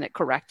represent it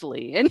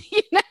correctly. And,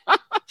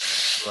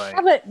 Right.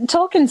 Yeah, but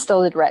Tolkien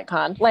still did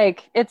retcon.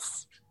 Like,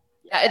 it's...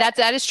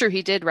 that is true.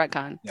 He did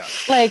retcon. Yeah.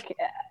 Like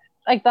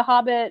the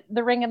Hobbit,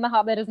 the ring in the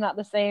Hobbit is not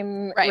the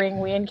same ring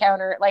we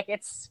encounter. Like,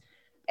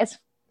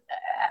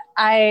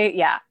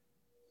 I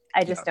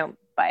just don't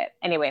buy it.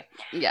 Anyway.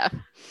 Yeah.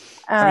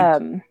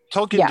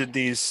 Tolkien did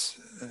these,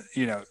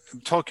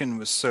 Tolkien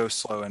was so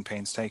slow and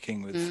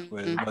painstaking with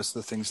most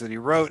of the things that he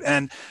wrote.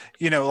 And,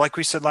 like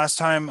we said last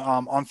time,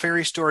 on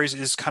fairy stories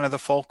is kind of the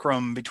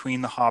fulcrum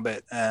between The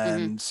Hobbit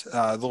and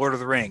The Lord of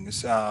the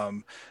Rings.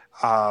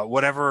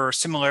 Whatever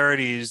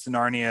similarities the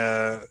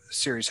Narnia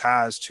series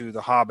has to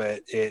The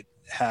Hobbit, it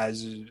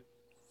has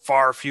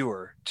far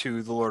fewer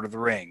to The Lord of the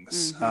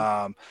Rings.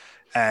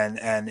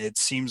 And it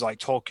seems like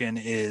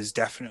Tolkien is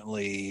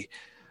definitely,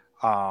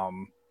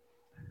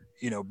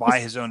 by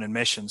his own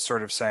admission,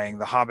 sort of saying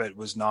The Hobbit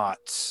was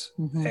not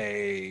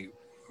a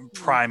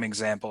prime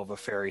example of a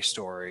fairy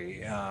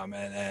story. We're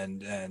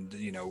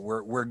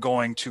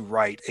going to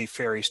write a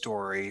fairy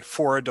story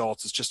for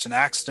adults. It's just an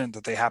accident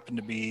that they happen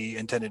to be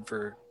intended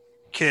for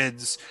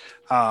kids,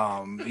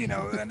 I'm going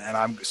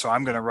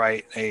to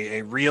write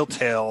a real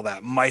tale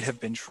that might have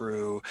been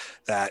true,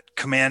 that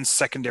commands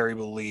secondary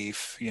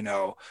belief,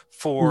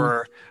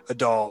 for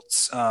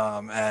adults,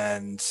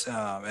 and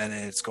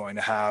it's going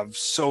to have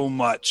so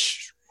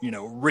much,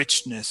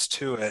 richness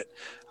to it,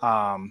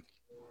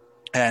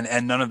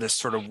 and none of this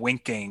sort of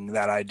winking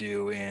that I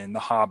do in The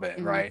Hobbit,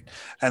 right?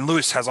 And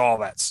Lewis has all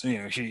that,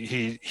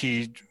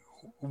 he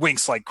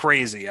winks like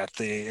crazy at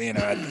the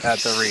at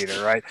the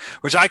reader, right,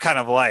 which I kind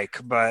of like,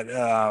 but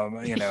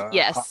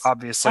yes,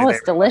 obviously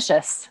it's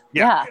delicious.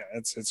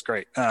 It's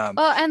great.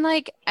 And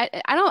like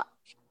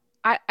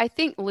I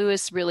think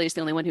Lewis really is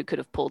the only one who could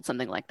have pulled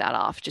something like that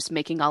off, just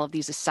making all of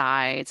these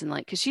asides, and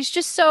like, because she's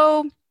just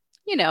so,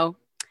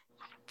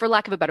 for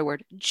lack of a better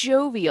word,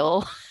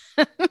 jovial.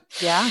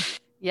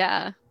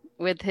 Yeah,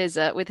 with his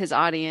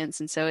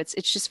audience, and so it's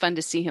just fun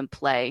to see him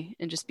play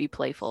and just be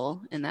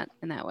playful in that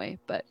way.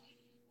 But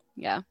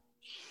yeah.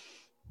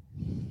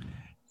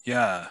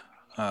 Yeah.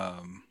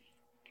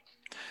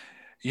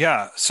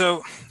 Yeah.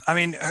 So, I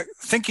mean,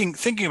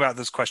 thinking about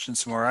this question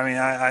some more. I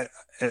mean,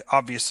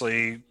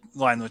 obviously,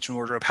 Lion, the Witch, and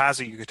Wardrobe has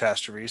a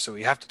eucatastrophe, so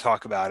we have to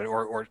talk about it,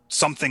 or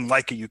something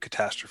like a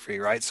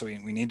eucatastrophe, right? So we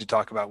need to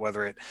talk about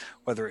whether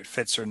it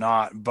fits or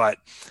not. But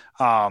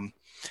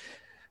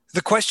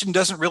the question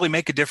doesn't really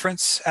make a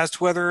difference as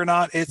to whether or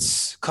not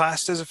it's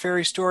classed as a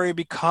fairy story,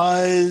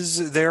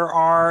 because there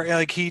are,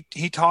 like,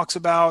 he talks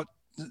about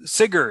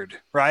Sigurd,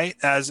 right,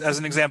 as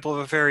an example of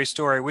a fairy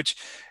story, which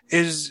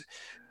is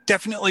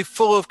definitely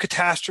full of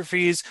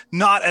catastrophes,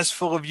 not as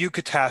full of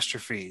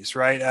eucatastrophes,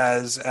 right?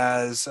 As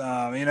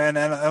and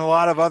a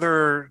lot of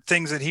other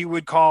things that he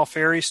would call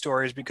fairy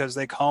stories, because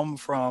they come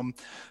from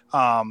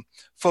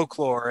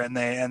folklore, and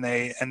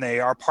they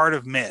are part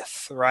of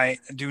myth, right?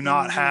 Do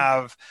not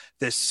have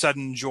this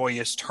sudden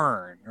joyous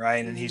turn,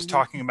 right? And he's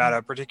talking about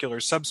a particular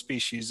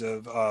subspecies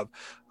of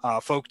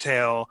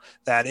folktale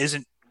that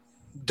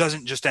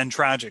doesn't just end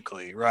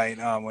tragically, right?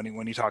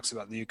 When he talks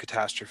about the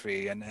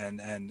eucatastrophe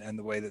and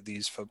the way that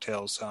these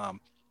folktales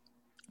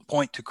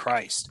point to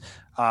Christ.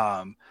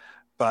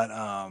 But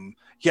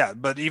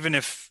even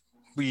if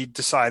we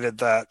decided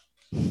that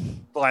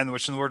The Lion, the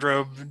Witch, and the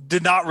Wardrobe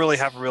did not really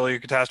have a real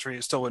eucatastrophe,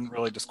 it still wouldn't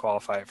really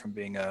disqualify it from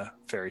being a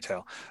fairy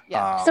tale.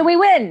 Yeah. So we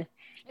win.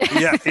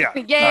 Yeah.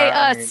 Yay,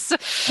 us.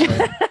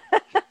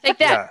 Take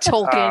that,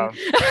 Tolkien.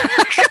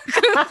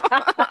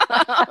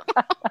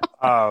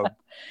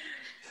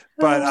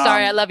 But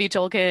sorry, I love you,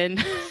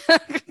 Tolkien.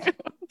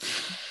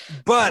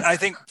 But I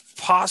think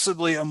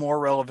possibly a more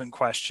relevant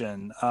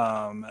question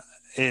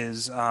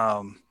is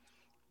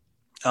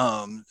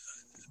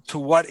to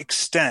what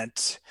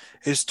extent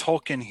is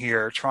Tolkien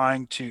here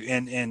trying to,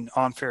 in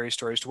on fairy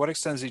stories, to what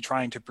extent is he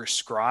trying to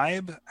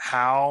prescribe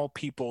how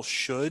people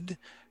should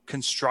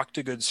construct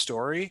a good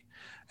story?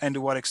 And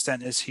to what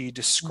extent is he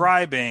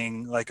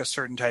describing like a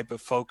certain type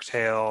of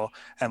folktale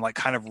and like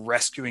kind of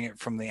rescuing it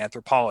from the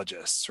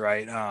anthropologists,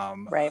 right?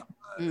 Right.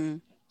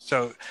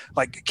 So,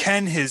 like,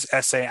 can his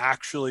essay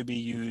actually be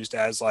used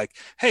as like,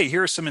 hey,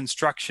 here are some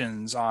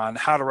instructions on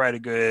how to write a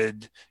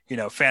good,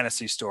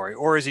 fantasy story?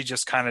 Or is he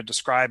just kind of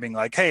describing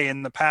like, hey,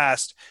 in the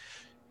past,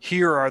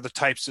 here are the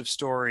types of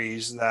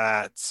stories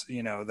that,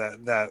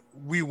 that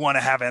we want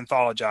to have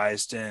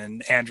anthologized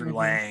in Andrew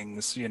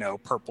Lang's,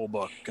 Purple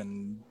Book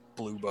and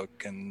Blue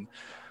Book and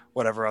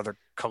whatever other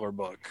color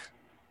book.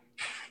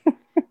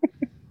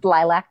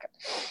 Lilac.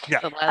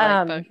 Yeah. The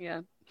Lilac book,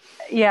 yeah.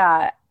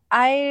 Yeah.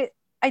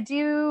 I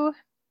do.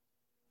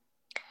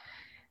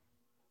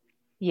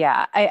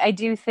 Yeah, I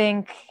do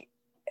think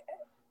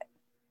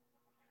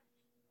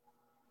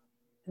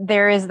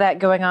there is that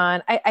going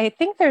on. I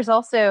think there's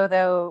also,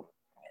 though,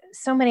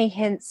 so many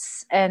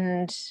hints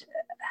and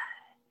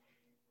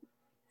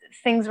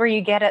things where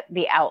you get at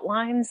the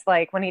outlines,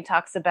 like when he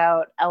talks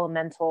about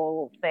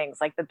elemental things,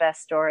 like the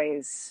best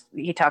stories.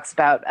 He talks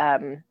about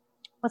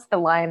what's the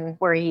line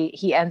where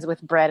he ends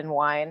with bread and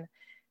wine,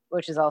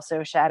 which is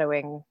also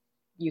shadowing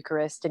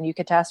Eucharist and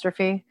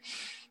eucatastrophe.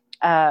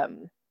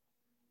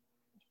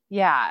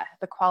 Yeah,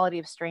 the quality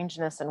of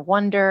strangeness and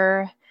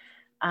wonder.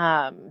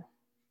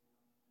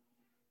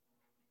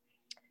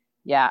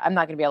 Yeah, I'm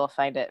not going to be able to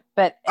find it,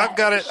 but I've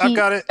got it.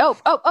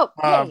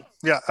 Oh.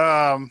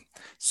 Yeah.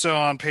 So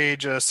on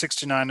page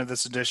 69 of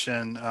this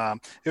edition,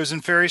 it was in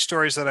fairy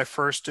stories that I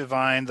first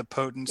divined the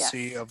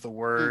potency of the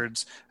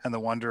words and the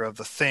wonder of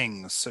the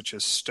things, such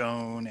as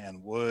stone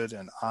and wood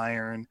and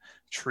iron,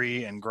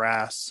 tree and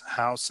grass,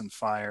 house and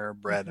fire,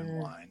 bread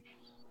and wine.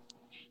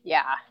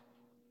 Yeah.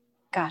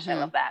 Gosh, I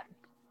love that.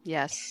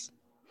 Yes.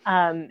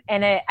 And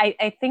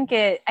I think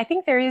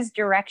there is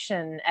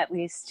direction, at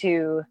least,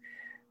 to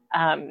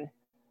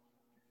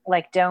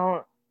like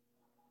don't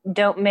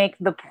make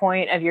the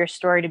point of your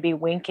story to be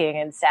winking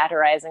and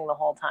satirizing the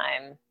whole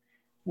time.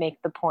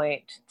 Make the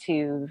point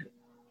to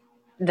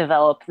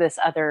develop this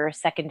other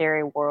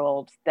secondary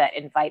world that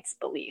invites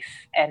belief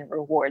and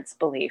rewards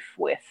belief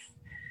with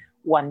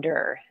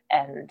wonder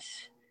and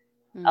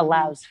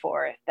allows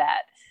for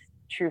that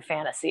true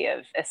fantasy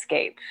of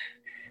escape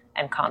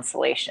and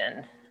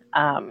consolation.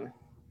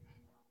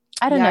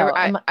 I don't know.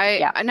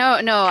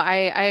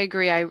 I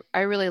agree. I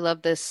really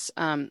love this.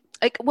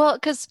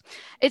 Because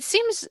it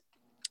seems,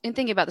 in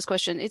thinking about this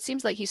question, it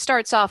seems like he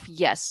starts off,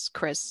 yes,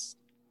 Chris,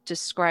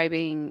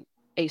 describing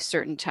a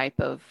certain type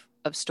of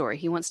story.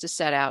 He wants to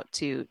set out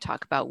to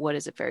talk about what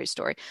is a fairy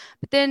story.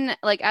 But then,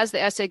 like, as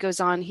the essay goes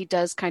on, he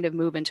does kind of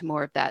move into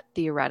more of that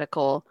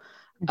theoretical,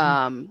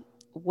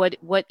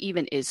 what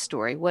even is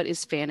story? What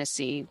is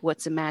fantasy?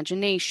 What's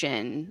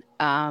imagination?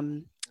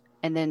 And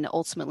then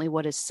ultimately,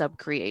 what is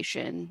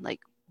subcreation? Like,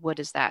 what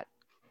does that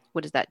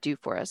do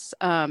for us?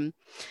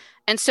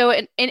 And so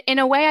in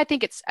a way, I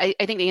think I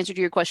think the answer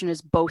to your question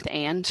is both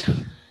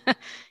and.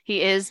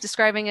 He is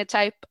describing a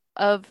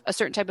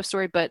certain type of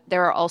story, but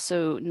there are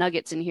also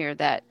nuggets in here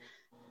that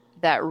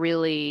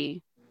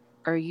really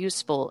are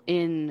useful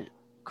in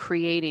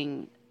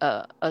creating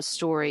a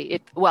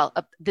story,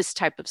 this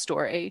type of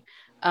story,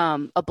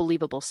 a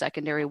believable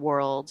secondary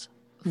world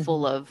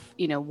full of,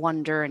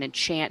 wonder and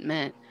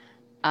enchantment,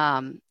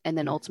 and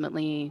then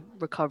ultimately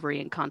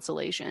recovery and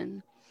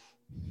consolation.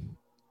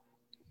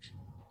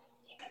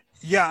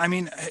 Yeah, I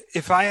mean,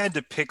 if I had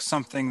to pick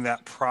something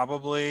that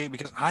probably,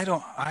 because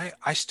I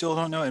still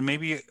don't know, and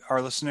maybe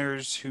our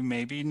listeners who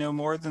maybe know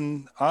more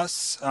than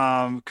us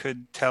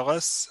could tell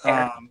us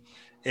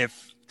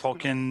if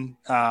Tolkien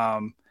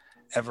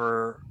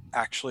ever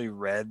actually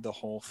read the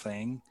whole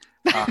thing,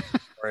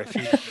 or if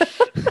he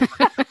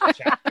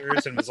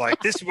chapters and was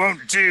like, "This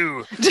won't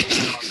do,"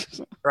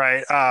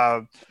 right?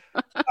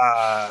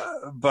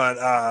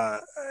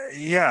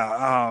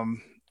 Yeah.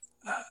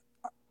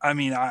 I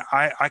mean,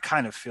 I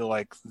kind of feel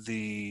like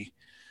the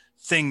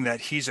thing that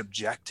he's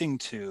objecting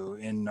to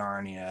in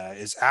Narnia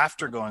is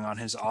after going on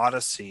his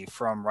odyssey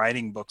from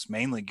writing books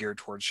mainly geared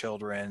toward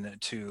children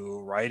to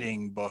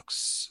writing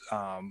books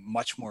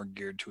much more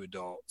geared to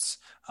adults,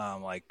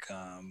 like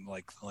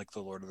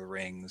the Lord of the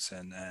Rings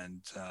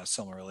and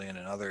Silmarillion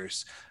and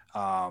others,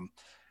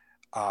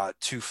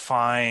 to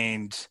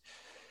find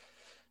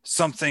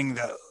something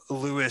that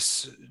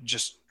Lewis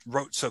just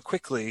wrote so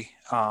quickly,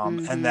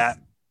 and that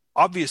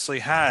obviously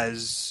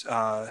has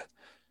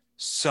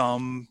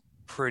some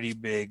pretty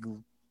big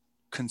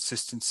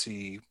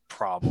consistency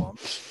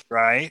problems,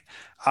 right?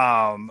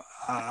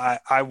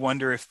 I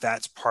wonder if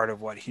that's part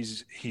of what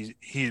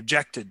he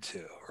objected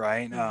to,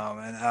 right? And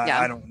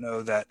I don't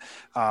know that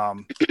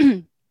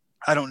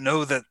I don't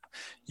know that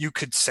you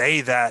could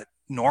say that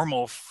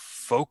normal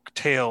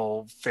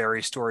folktale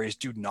fairy stories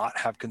do not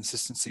have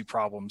consistency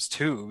problems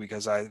too,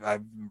 because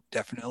I've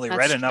definitely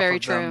read enough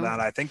of them that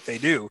I think they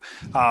do.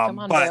 Come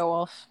on, but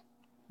Beowulf.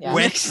 Yeah.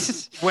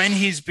 When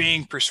he's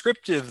being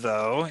prescriptive,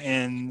 though,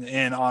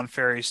 in on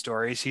fairy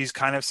stories, he's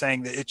kind of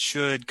saying that it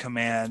should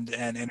command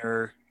an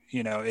inner,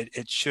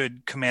 it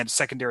should command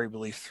secondary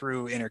belief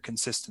through inner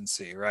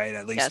consistency, right?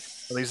 At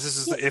least this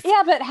is but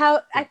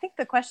I think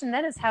the question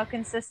then is how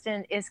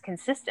consistent is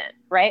consistent,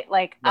 right?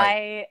 Like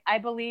right. I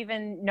believe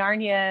in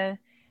Narnia,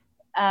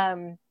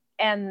 and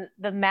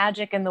the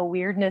magic and the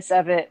weirdness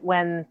of it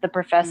when the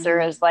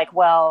professor is like,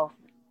 well,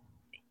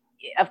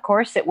 of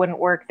course it wouldn't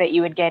work that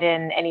you would get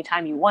in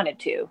anytime you wanted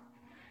to,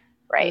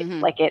 right?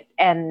 Like it,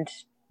 and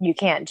you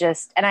can't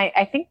just, and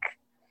I think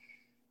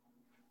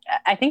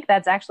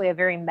that's actually a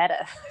very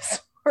meta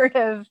sort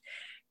of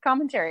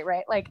commentary,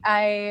 right? Like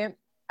I'm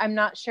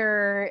not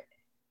sure,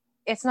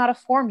 it's not a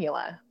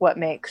formula what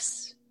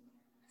makes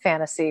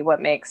fantasy,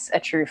 what makes a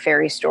true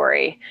fairy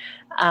story,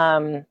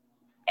 but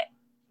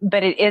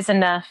it is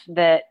enough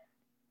that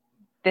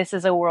this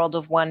is a world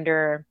of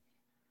wonder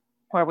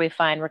where we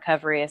find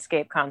recovery,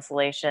 escape,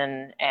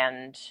 consolation,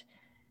 and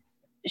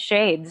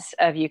shades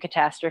of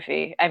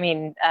eucatastrophe. I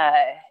mean,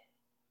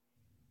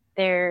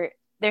 there's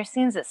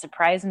scenes that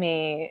surprised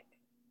me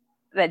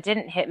that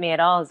didn't hit me at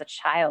all as a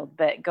child,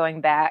 but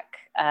going back,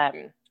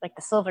 like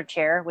the silver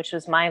chair, which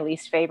was my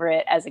least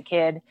favorite as a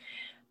kid,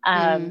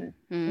 when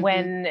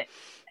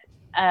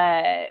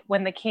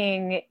the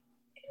king,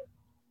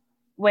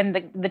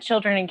 when the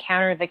children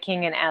encounter the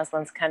king in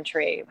Aslan's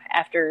country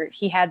after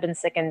he had been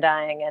sick and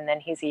dying, and then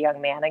he's a young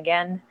man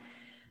again.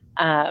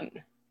 And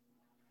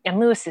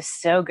Lewis is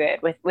so good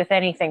with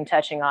anything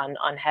touching on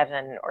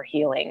heaven or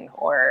healing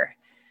or,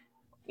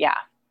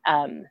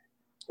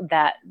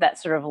 that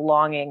sort of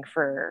longing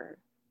for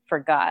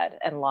God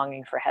and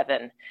longing for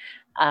heaven.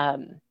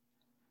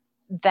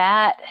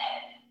 That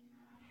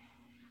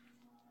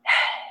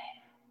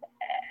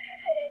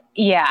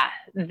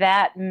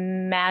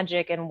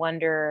magic and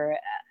wonder,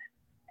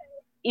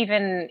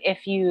 even if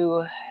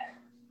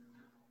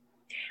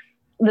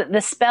the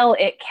spell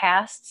it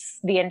casts,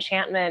 the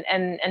enchantment,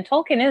 and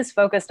Tolkien is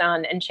focused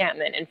on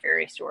enchantment in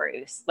fairy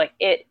stories. Like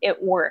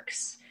it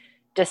works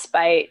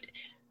despite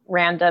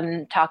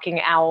random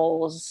talking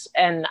owls,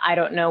 and I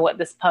don't know what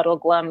this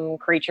Puddleglum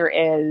creature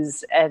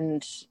is,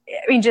 and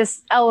I mean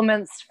just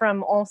elements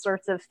from all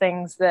sorts of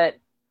things that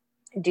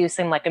do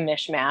seem like a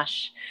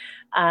mishmash.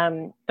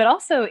 But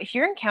also, if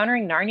you're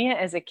encountering Narnia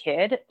as a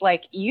kid,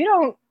 like you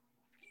don't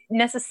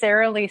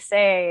necessarily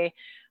say,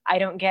 I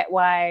don't get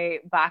why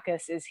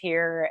Bacchus is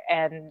here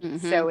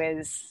and so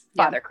is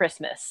Father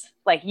Christmas.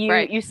 Like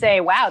you say,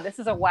 wow, this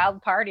is a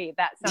wild party.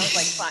 That sounds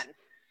like fun.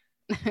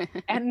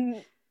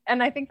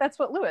 And I think that's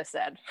what Lewis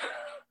said.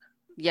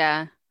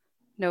 Yeah,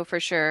 no, for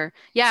sure.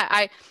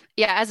 Yeah.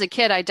 As a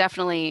kid, I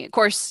definitely, of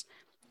course,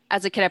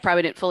 as a kid, I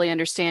probably didn't fully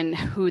understand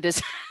who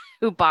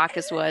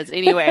Bacchus was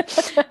anyway.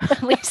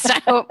 At least I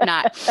hope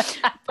not.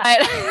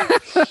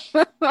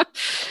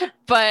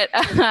 But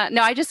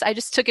no, I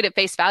just took it at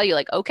face value.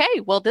 Like,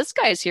 okay, well, this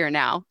guy's here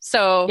now.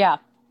 So yeah,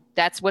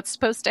 that's what's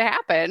supposed to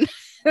happen.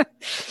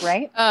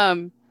 Right.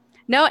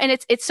 No, and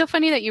it's so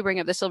funny that you bring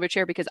up the silver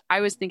chair, because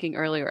I was thinking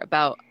earlier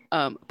about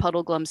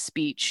Puddleglum's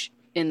speech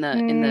in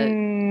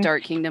the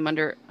Dark Kingdom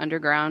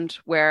underground,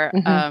 where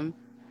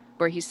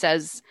he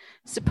says,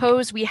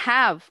 "Suppose we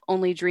have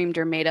only dreamed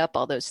or made up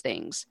all those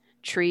things,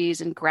 trees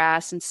and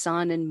grass and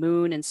sun and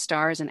moon and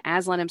stars and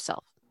Aslan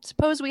himself.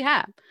 suppose we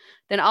have,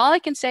 then all I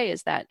can say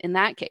is that in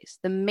that case,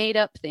 the made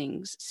up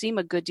things seem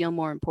a good deal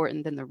more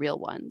important than the real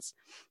ones.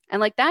 And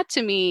like that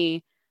to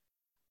me,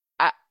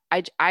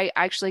 I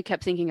actually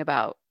kept thinking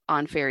about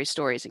on fairy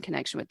stories in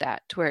connection with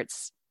that, to where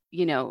it's,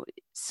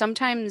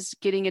 sometimes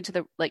getting into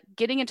the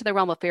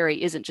realm of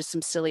fairy isn't just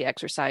some silly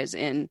exercise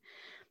in,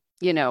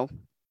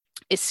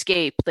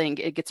 escape thing.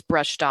 It gets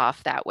brushed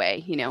off that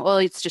way, well,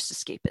 it's just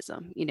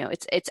escapism.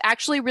 It's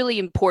actually really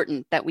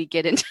important that we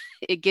get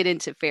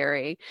into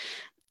fairy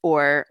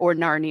or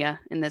Narnia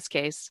in this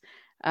case.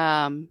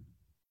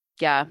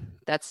 Yeah,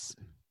 that's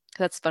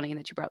funny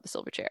that you brought the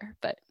silver chair,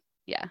 but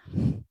yeah,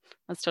 I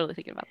was totally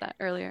thinking about that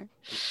earlier.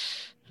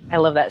 I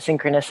love that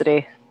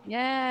synchronicity.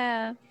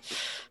 Yeah.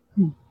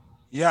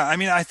 Yeah, I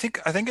mean, I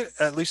think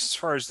at least as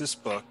far as this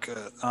book,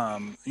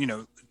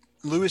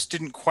 Lewis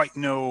didn't quite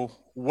know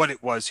what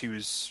it was he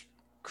was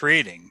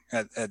creating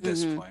at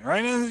this point,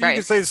 right? And you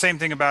could say the same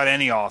thing about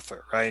any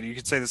author, right? You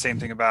could say the same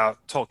thing about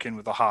Tolkien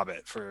with The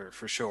Hobbit, for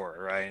sure,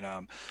 right?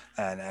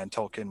 And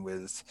Tolkien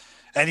with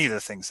any of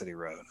the things that he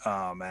wrote,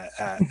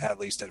 at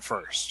least at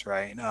first,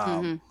 right?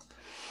 The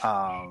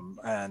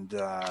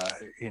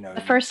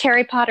first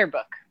Harry Potter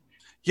book.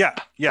 Yeah.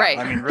 Right.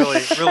 I mean, really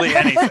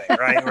anything,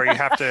 right? Where you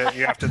have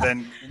to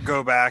then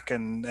go back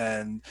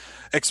and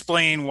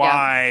explain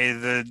why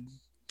the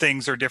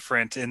things are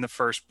different in the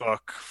first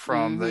book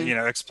from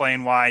the,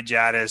 explain why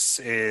Jadis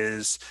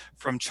is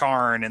from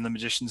Charn and the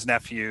Magician's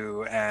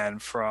Nephew and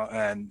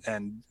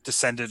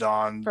descended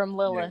on from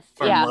Lilith,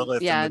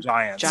 Lilith and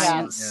the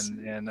Giants.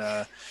 In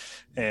The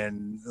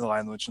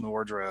Lion, the Witch, and the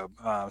Wardrobe.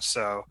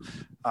 So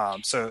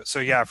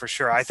yeah, for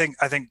sure. I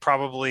think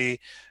probably.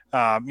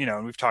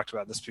 And we've talked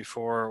about this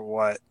before,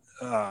 what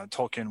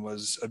Tolkien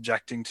was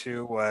objecting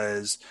to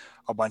was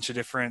a bunch of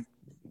different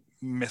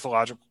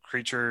mythological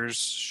creatures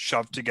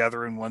shoved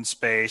together in one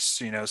space,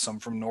 some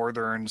from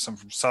northern, some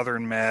from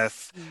southern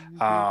myth,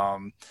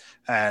 and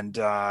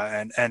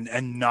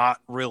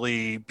not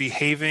really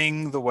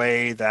behaving the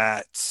way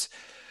that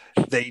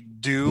they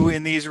do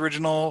in these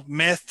original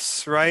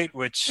myths, right?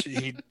 Which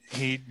he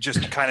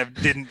just kind of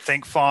didn't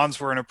think fawns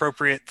were an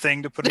appropriate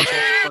thing to put in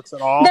children's books at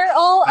all. They're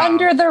all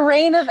under the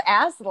reign of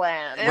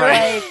Aslan.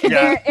 Right.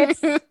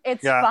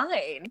 It's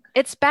fine.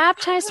 It's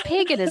baptized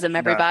paganism,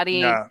 everybody.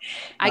 Yeah.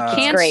 I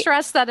can't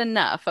stress that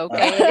enough,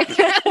 okay?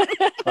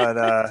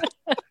 But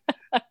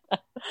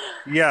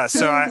yeah,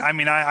 so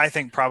I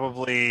think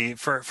probably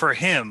for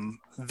him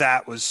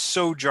that was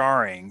so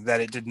jarring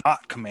that it did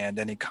not command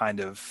any kind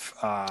of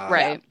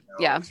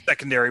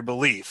secondary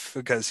belief,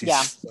 because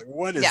he's like,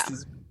 what is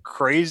this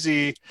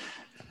crazy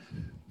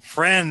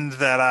friend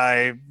that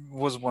I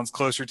was once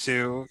closer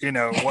to?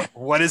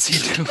 What is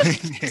he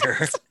doing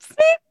here?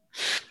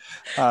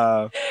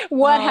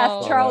 What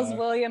hath Charles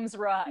Williams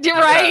wrought?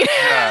 Right.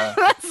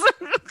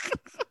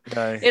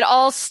 Yeah. It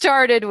all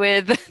started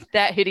with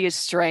that hideous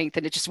strength,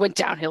 and it just went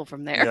downhill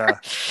from there. Yeah.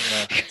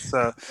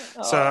 So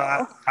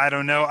I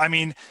don't know. I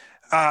mean,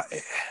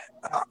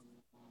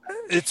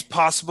 it's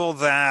possible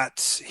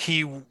that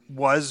he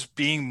was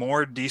being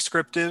more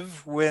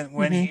descriptive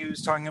when he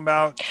was talking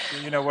about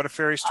what a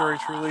fairy story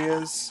truly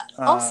is.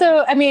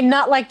 Also, I mean,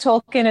 not like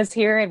Tolkien is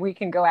here and we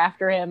can go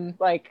after him,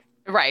 like,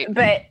 right?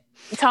 But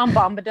Tom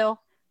Bombadil.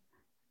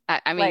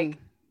 I mean,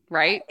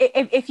 right?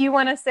 If you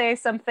want to say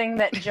something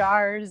that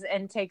jars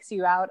and takes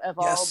you out of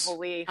all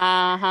belief,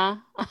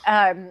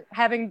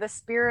 having the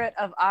spirit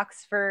of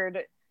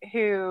Oxford,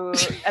 who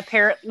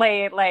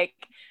apparently like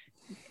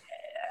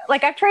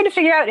I've tried to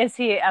figure out, is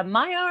he a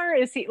Maiar?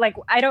 Is he like,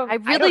 I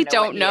really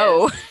don't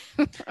know.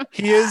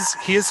 He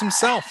is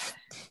himself.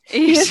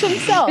 He is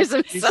himself.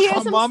 He's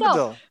Tom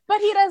Bombadil.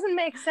 But he doesn't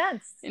make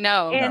sense.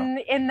 No.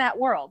 In that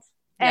world.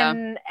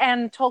 And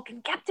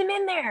Tolkien kept him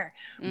in there,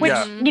 which,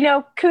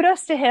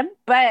 kudos to him.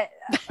 But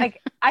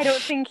like, I don't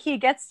think he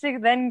gets to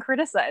then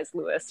criticize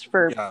Lewis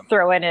for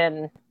throwing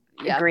in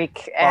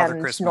Greek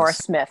and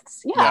Norse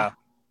myths.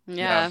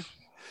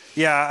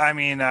 Yeah, I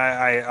mean,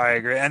 I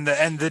agree, and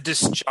the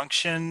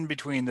disjunction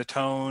between the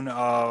tone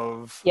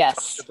of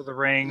Fellowship of the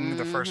Ring,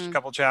 the first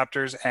couple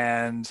chapters,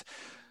 and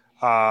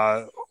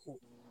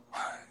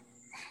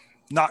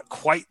not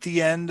quite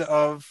the end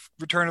of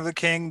Return of the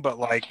King, but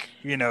like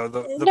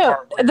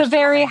the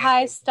very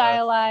high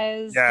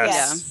stylized.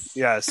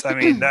 Yes. I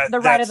mean the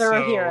Ride of the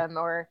Rohirrim,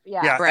 or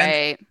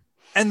right.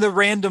 And the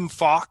random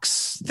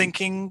fox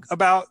thinking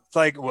about,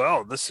 like,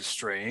 well, this is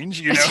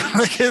strange, Lord of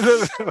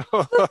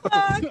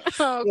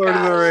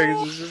the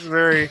Rings is just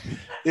very,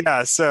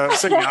 So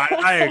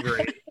I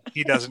agree.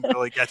 He doesn't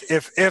really get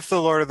if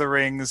the Lord of the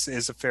Rings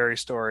is a fairy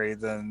story,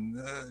 then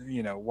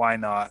why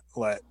not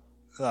let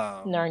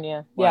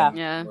Narnia,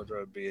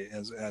 Wardrobe be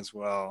as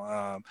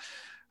well.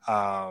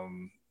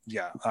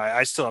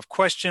 I still have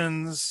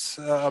questions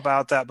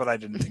about that, but I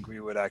didn't think we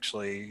would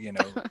actually,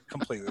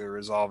 completely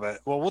resolve it.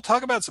 Well, we'll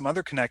talk about some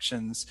other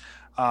connections,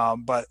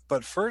 but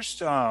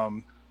first,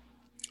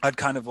 I'd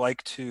kind of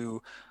like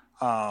to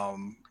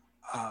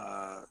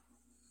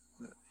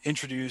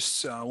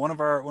introduce one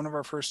of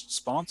our first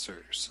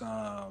sponsors.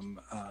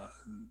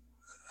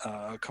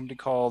 a company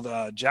called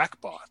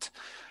Jackbot.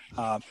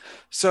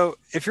 So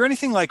if you're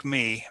anything like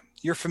me,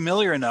 you're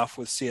familiar enough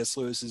with C.S.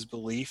 Lewis's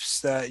beliefs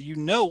that you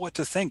know what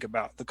to think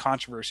about the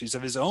controversies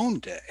of his own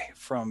day,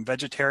 from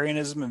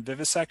vegetarianism and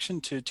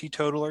vivisection to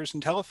teetotalers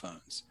and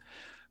telephones.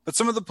 But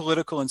some of the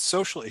political and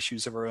social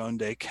issues of our own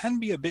day can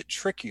be a bit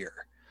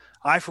trickier.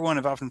 I, for one,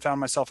 have often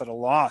found myself at a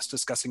loss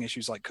discussing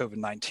issues like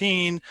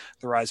COVID-19,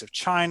 the rise of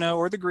China,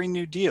 or the Green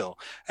New Deal.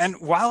 And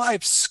while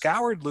I've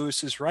scoured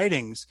Lewis's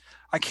writings,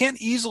 I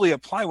can't easily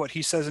apply what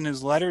he says in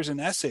his letters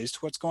and essays to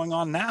what's going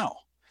on now.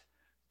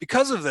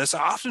 Because of this,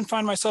 I often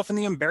find myself in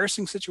the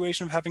embarrassing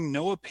situation of having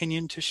no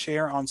opinion to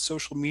share on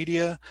social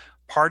media,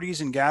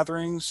 parties and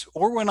gatherings,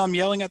 or when I'm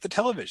yelling at the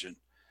television.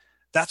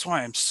 That's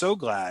why I'm so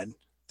glad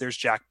there's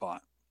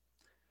Jackbot.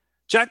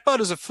 Jackbot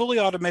is a fully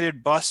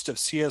automated bust of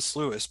C.S.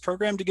 Lewis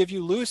programmed to give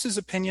you Lewis's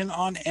opinion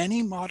on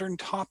any modern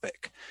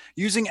topic.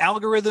 Using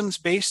algorithms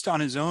based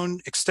on his own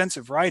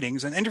extensive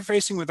writings and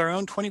interfacing with our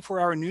own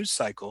 24-hour news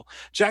cycle,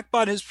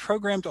 Jackbot is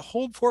programmed to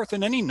hold forth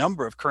in any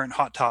number of current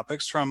hot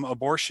topics, from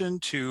abortion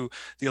to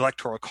the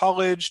Electoral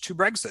College to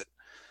Brexit.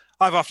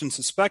 I've often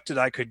suspected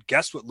I could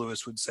guess what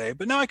Lewis would say,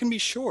 but now I can be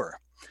sure.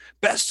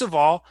 Best of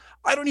all,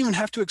 I don't even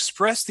have to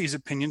express these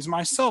opinions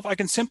myself. I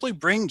can simply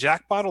bring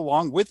Jackbot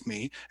along with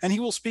me, and he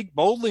will speak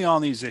boldly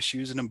on these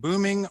issues in a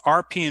booming,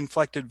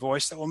 RP-inflected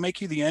voice that will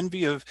make you the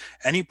envy of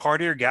any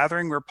party or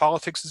gathering where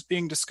politics is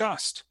being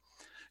discussed.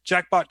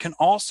 Jackbot can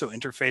also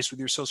interface with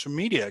your social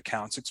media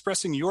accounts,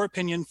 expressing your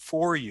opinion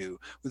for you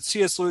with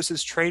C.S.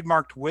 Lewis's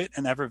trademarked wit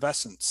and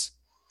effervescence.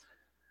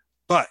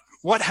 But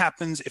what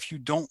happens if you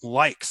don't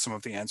like some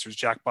of the answers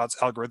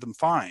Jackbot's algorithm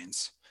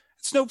finds?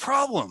 It's no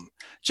problem.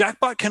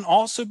 Jackbot can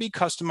also be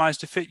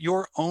customized to fit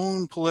your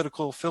own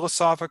political,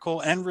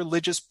 philosophical, and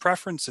religious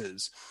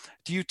preferences.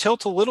 Do you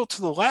tilt a little to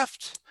the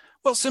left?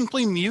 Well,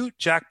 simply mute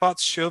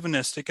Jackbot's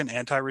chauvinistic and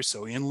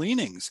anti-Rousseauian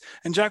leanings,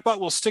 and Jackbot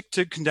will stick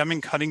to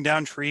condemning cutting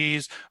down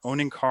trees,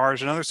 owning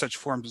cars, and other such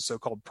forms of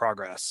so-called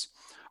progress.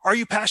 Are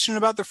you passionate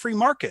about the free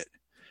market?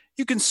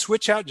 You can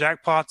switch out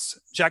Jackbot's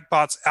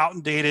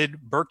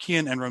outdated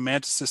Burkean and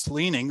Romanticist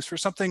leanings for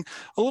something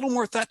a little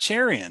more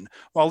Thatcherian,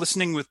 while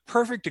listening with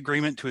perfect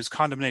agreement to his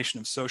condemnation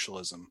of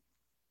socialism.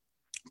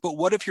 But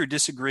what if you're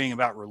disagreeing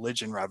about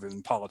religion rather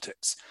than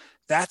politics?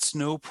 That's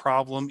no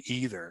problem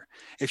either.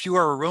 If you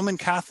are a Roman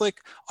Catholic,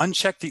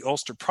 uncheck the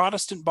Ulster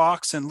Protestant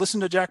box and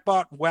listen to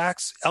Jackbot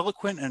wax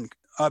eloquent and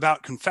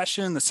about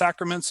confession, the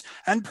sacraments,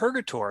 and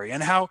purgatory,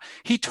 and how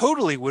he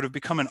totally would have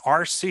become an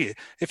RC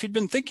if he'd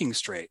been thinking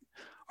straight.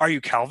 Are you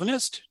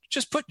Calvinist?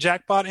 Just put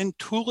Jackbot in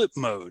tulip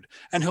mode,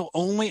 and he'll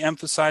only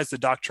emphasize the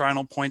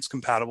doctrinal points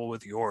compatible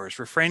with yours,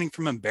 refraining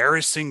from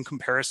embarrassing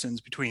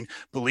comparisons between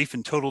belief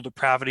in total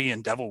depravity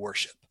and devil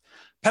worship.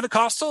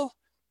 Pentecostal?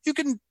 You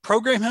can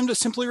program him to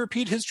simply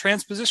repeat his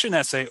transposition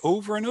essay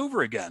over and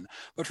over again,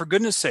 but for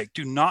goodness sake,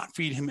 do not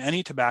feed him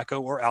any tobacco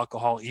or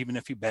alcohol, even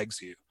if he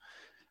begs you.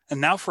 And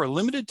now for a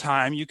limited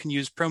time, you can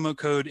use promo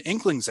code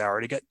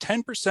INKLINGSHOUR to get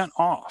 10%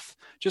 off.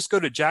 Just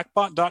go to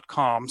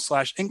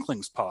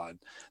jackbot.com/inklingspod.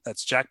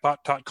 That's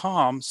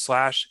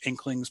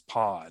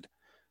jackbot.com/inklingspod.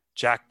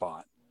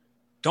 Jackbot.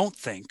 Don't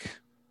think.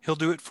 He'll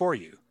do it for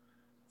you.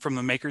 From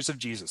the makers of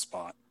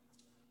JesusBot.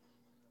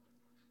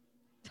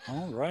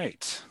 All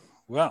right.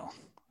 Well,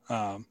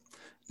 now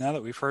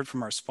that we've heard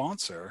from our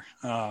sponsor,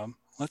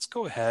 let's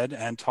go ahead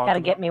and talk. Gotta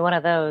get me one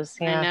of those.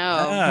 Yeah. I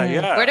know.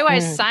 Yeah. Where do I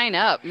sign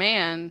up,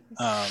 man?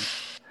 I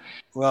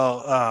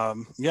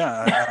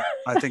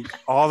think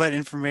all that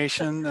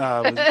information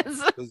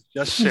was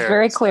just shared.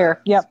 Very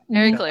clear. Yep.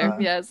 Very clear.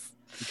 Yes.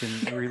 You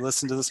can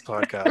re-listen to this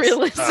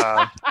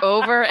podcast.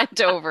 Over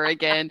and over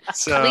again.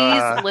 So,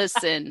 please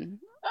listen.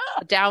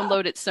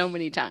 Download it so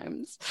many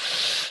times.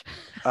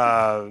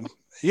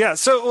 Yeah.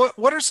 So,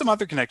 what are some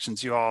other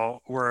connections you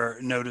all were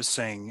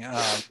noticing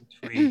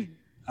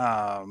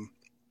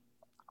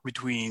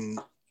between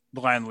The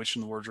Lion, the Witch,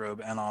 and the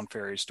Wardrobe and On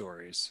Fairy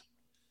Stories?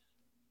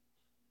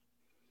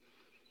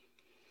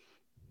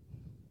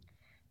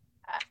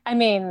 I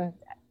mean,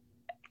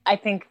 I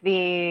think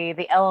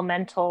the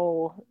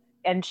elemental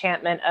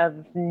enchantment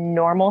of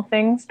normal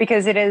things,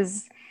 because it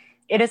is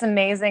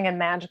amazing and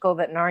magical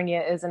that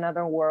Narnia is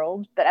another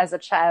world. But as a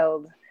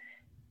child,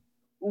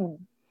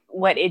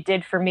 what it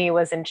did for me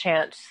was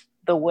enchant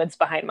the woods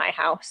behind my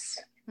house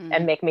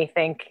and make me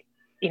think,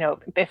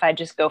 if I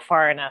just go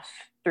far enough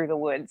through the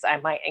woods, I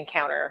might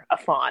encounter a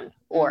fawn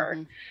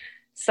or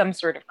some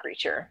sort of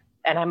creature.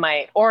 And I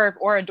might,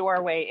 or a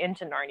doorway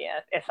into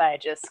Narnia if I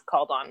just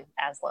called on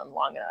Aslan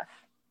long enough.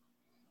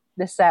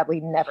 This sadly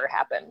never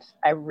happened.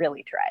 I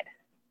really tried.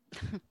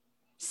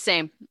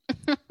 Same.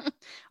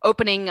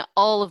 Opening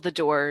all of the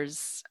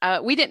doors.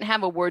 We didn't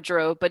have a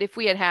wardrobe, but if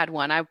we had had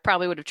one, I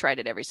probably would have tried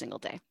it every single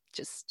day,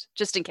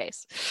 just in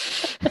case.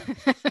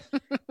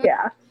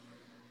 Yeah.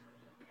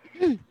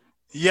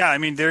 Yeah, I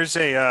mean, there's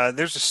a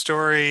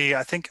story.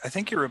 I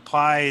think he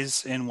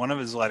replies in one of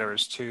his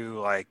letters to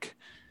like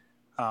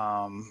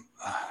a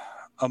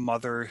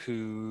mother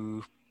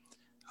who,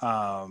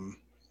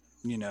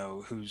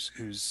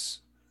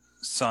 whose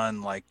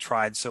son like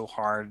tried so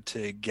hard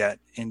to get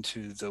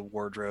into the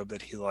wardrobe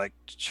that he like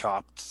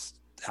chopped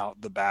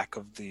out the back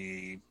of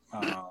the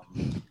of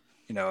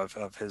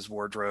his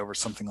wardrobe or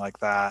something like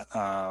that.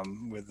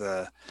 With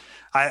the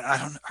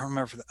I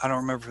don't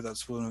remember if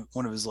that's one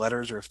of his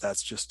letters or if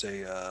that's just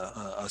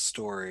a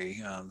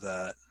story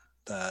that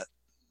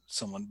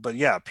someone. But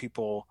yeah,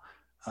 people.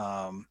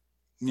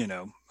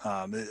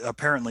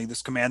 Apparently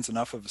this commands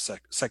enough of a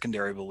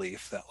secondary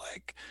belief that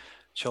like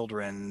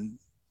children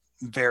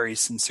very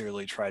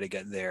sincerely try to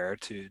get there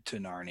to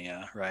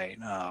Narnia, right?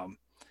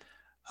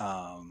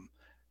 I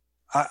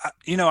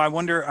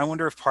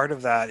wonder if part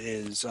of that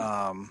is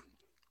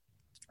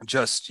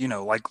just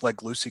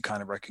like Lucy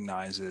kind of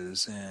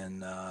recognizes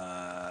in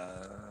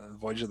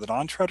Voyage of the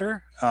Dawn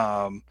Treader.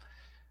 I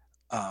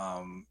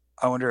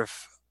wonder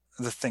if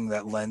the thing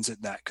that lends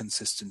it that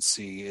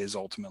consistency is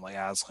ultimately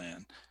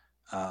Aslan.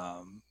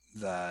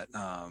 That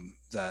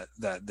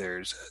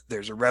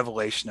there's a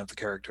revelation of the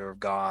character of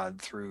God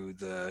through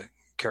the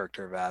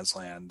character of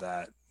Aslan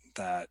that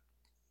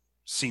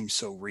seems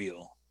so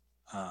real.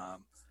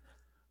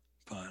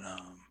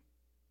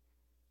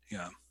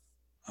 Yeah.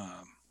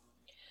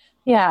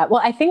 Yeah, well,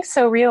 I think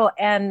so real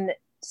and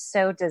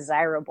so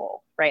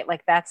desirable, right?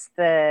 Like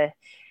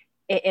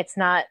it's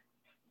not,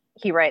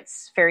 he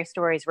writes fairy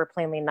stories were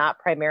plainly not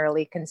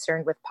primarily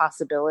concerned with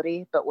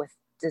possibility, but with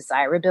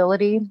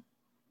desirability.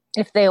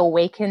 If they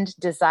awakened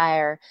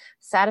desire,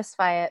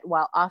 satisfy it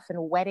while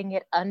often whetting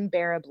it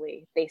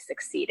unbearably, they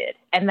succeeded.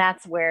 And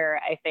that's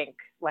where I think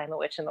Lion the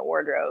Witch in the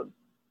Wardrobe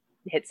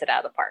hits it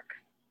out of the park.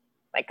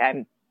 Like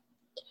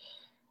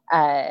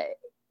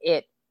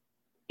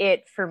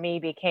it for me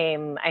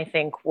became, I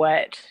think,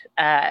 what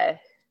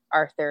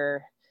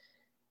Arthur,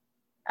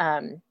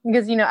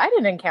 because I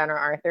didn't encounter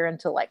Arthur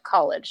until like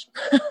college.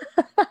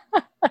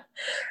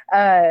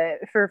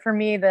 For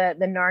me, the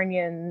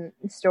Narnian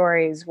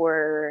stories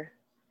were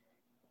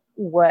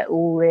what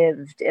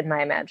lived in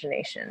my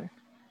imagination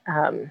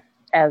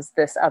as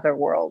this other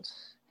world,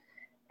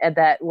 and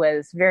that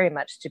was very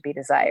much to be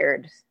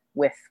desired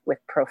with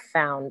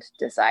profound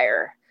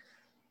desire.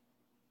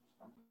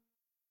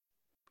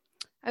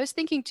 I was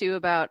thinking too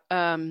about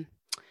Tolkien's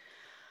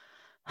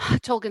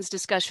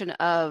discussion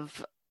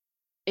of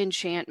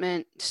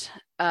enchantment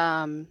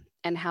and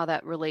how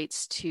that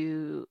relates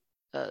to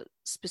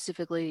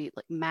specifically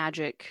like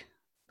magic,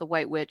 the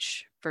White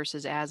Witch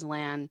versus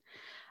Aslan.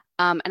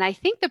 And I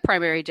think the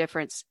primary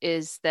difference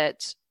is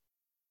that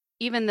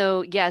even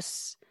though,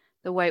 yes,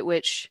 the White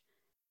Witch,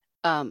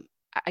 I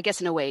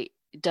guess in a way,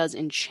 does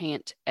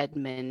enchant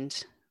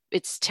Edmund,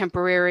 it's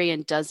temporary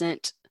and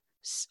doesn't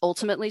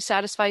ultimately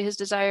satisfy his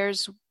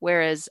desires,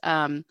 whereas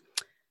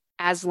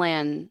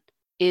Aslan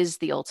is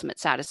the ultimate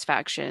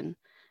satisfaction.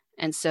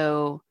 And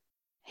so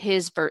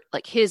his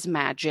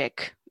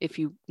magic, if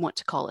you want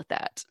to call it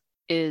that,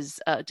 is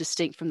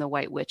distinct from the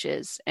White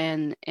Witch's.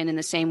 And in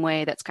the same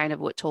way, that's kind of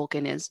what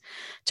Tolkien is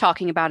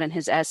talking about in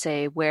his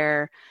essay,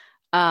 where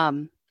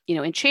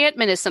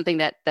enchantment is something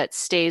that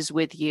stays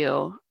with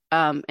you,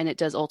 and it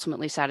does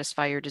ultimately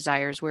satisfy your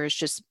desires, whereas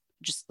just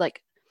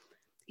like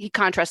he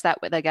contrasts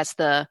that with, I guess,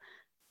 the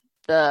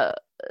I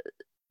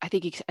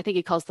think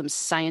he calls them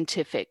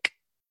scientific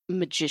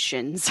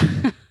magicians.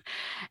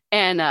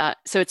 And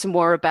so it's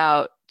more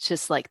about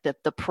just like the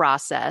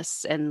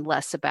process and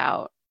less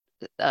about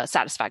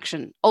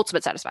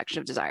ultimate satisfaction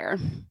of desire.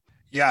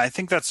 Yeah, I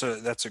think that's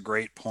a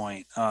great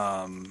point.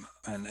 And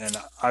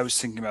I was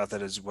thinking about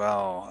that as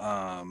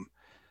well.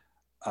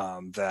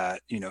 That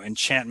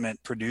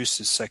enchantment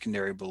produces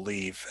secondary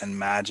belief, and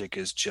magic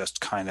is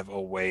just kind of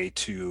a way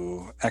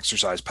to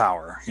exercise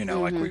power.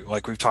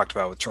 Like we've talked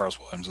about with Charles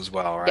Williams as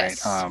well, right?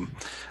 Yes.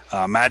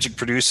 Magic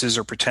produces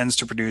or pretends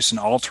to produce an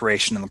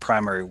alteration in the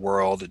primary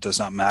world. It does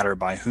not matter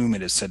by whom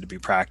it is said to be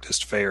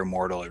practiced, fey or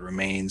mortal. It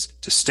remains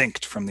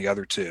distinct from the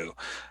other two,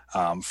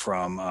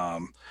 from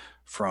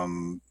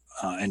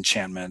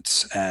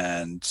enchantments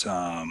and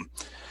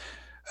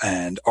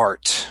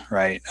art,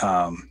 right?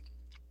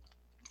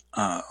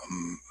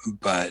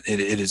 But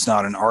it is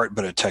not an art,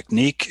 but a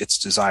technique. Its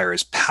desire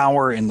is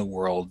power in the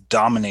world,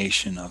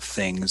 domination of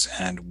things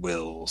and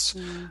wills.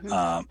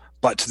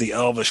 But to the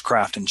elvish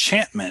craft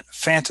enchantment,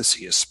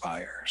 fantasy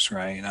aspires,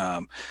 right?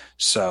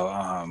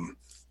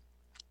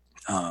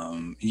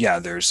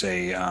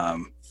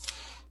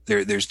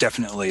 There's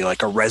definitely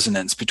like a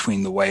resonance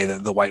between the way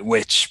that the White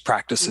Witch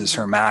practices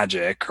her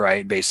magic,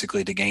 right,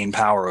 basically to gain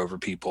power over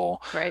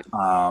people, right,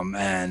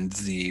 and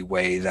the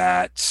way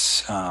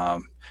that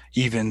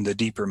even the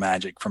deeper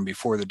magic from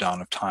before the dawn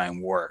of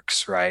time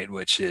works, right,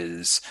 which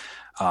is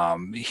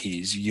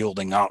he's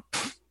yielding up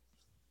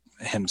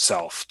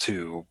himself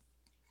to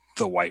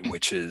the White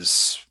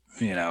Witch's,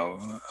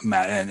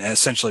 and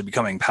essentially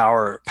becoming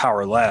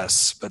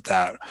powerless, but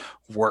that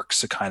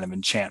works a kind of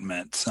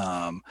enchantment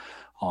on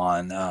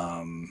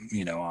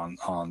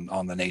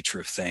the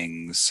nature of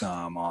things,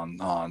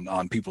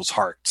 on people's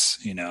hearts,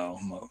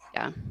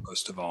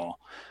 most of all.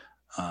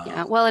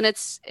 Well, and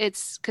it's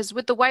because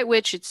with the White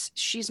Witch,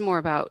 she's more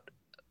about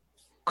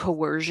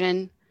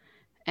coercion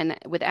And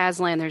with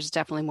Aslan, there's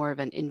definitely more of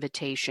an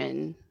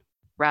invitation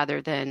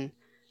rather than,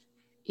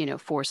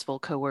 forceful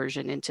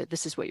coercion into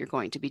this is what you're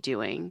going to be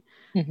doing.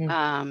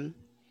 Mhm.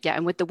 Yeah.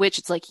 And with the witch,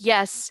 it's like,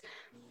 yes,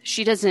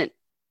 she doesn't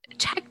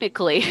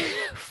technically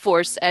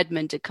force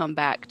Edmund to come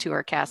back to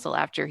her castle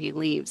after he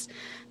leaves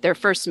their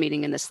first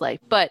meeting in this life,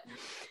 but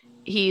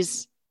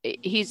he's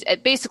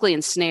basically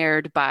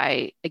ensnared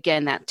by,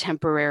 again, that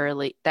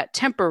temporary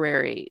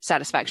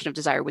satisfaction of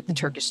desire with the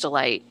Turkish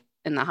delight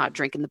and the hot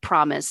drink and the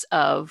promise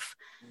of,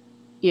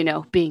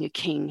 being a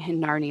king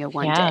in Narnia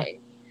one day.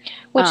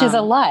 Which is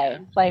a lie.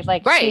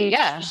 Like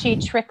right, she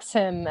tricks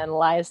him and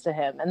lies to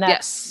him. And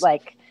that's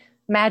like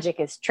magic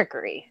is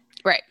trickery.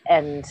 Right.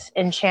 And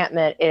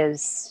enchantment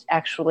is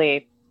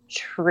actually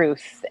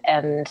truth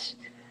and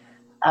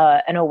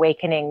an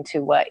awakening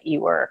to what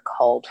you were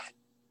called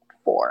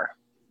for.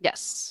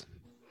 Yes.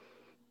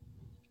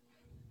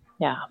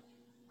 Yeah.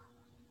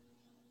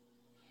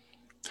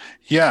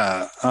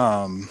 Yeah.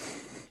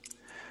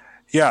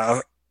 Yeah.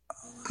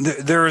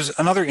 There's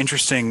another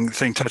interesting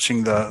thing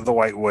touching the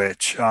White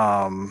Witch.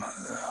 When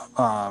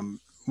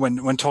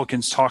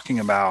Tolkien's talking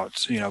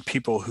about,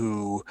 people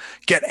who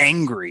get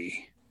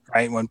angry,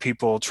 right? When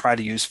people try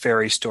to use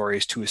fairy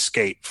stories to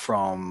escape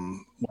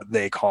from what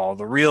they call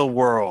the real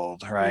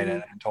world, right?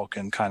 Mm-hmm. And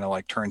Tolkien kind of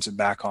like turns it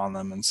back on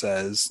them and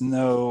says,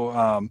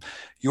 no,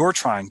 you're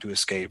trying to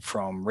escape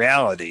from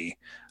reality,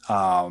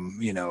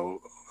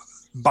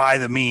 by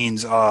the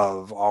means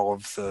of all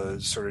of the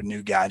sort of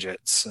new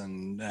gadgets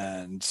and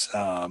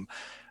all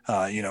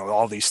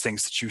these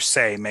things that you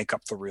say make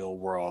up the real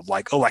world,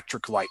 like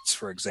electric lights,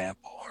 for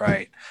example,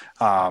 right?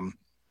 And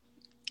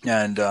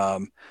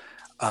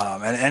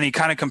he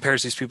kind of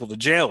compares these people to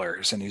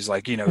jailers, and he's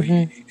like,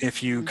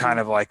 if you kind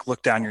of like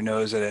look down your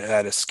nose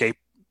at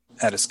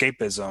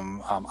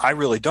escapism, I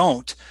really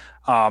don't.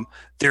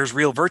 There's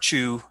real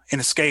virtue in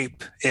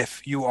escape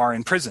if you are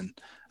in prison.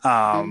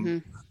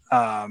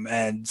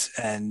 And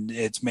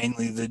it's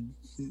mainly the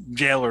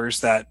jailers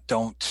that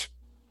don't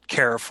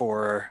care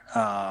for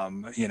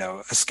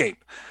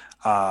escape,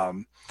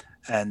 and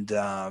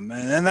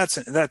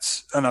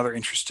that's another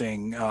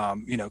interesting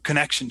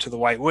connection to the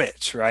White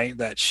Witch, right?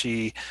 That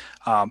she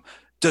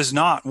does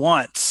not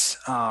want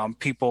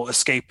people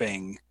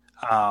escaping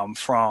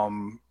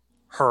from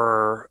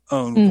her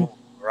own rule,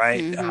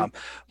 right?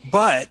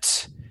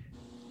 But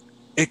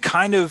it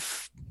kind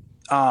of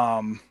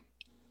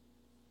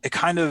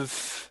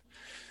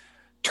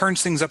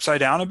turns things upside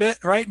down a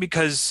bit, right?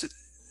 Because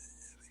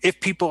if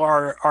people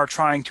are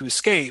trying to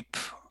escape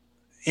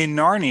in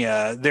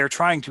Narnia, they're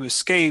trying to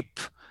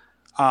escape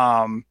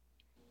by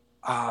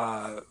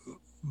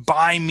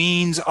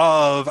means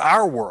of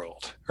our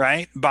world,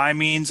 right? By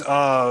means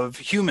of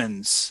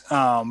humans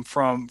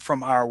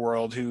from our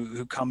world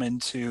who come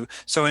into.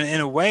 So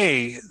in a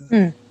way,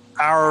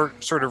 our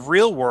sort of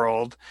real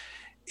world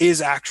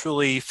is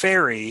actually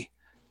fairy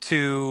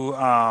to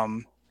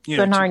the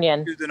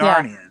Narnian. to the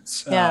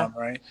Narnians,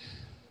 right?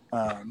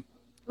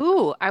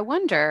 Ooh, I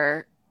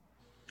wonder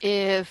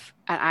if,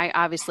 and I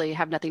obviously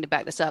have nothing to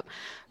back this up,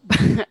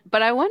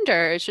 but I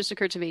wonder, it's just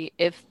occurred to me,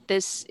 if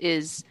this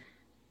is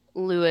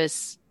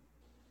Lewis,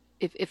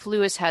 if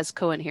Lewis has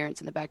coherence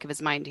in the back of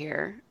his mind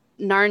here.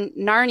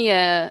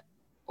 Narnia,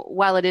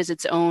 while it is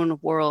its own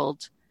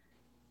world,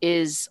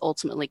 is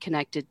ultimately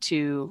connected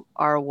to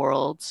our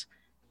world,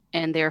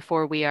 and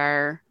therefore we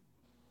are,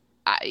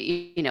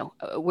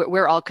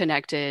 we're all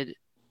connected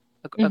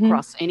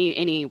across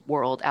any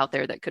world out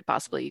there that could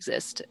possibly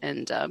exist.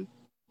 And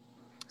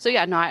so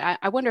yeah, no,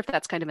 I wonder if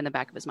that's kind of in the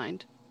back of his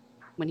mind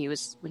when he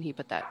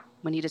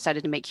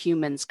decided to make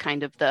humans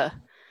kind of the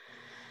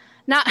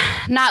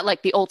not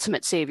like the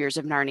ultimate saviors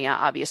of Narnia,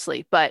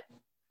 obviously, but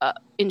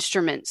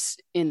instruments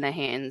in the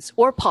hands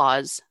or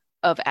paws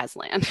of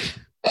Aslan.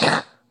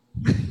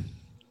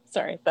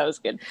 Sorry, that was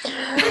good.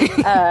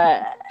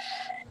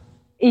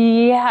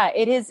 Yeah,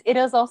 it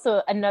is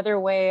also another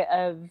way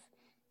of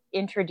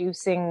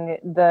introducing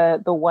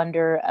the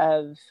wonder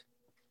of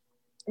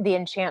the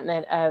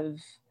enchantment of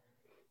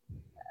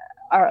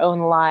our own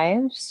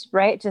lives,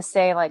 right? To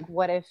say, like,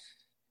 what if,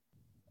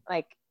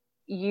 like,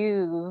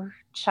 you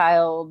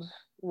child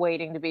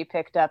waiting to be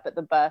picked up at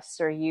the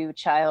bus, or you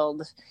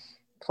child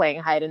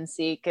playing hide and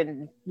seek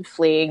and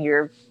fleeing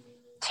your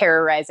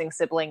terrorizing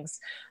siblings,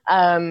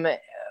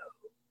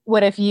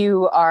 what if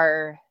you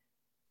are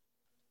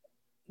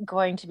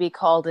going to be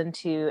called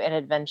into an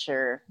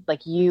adventure,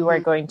 like you are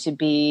going to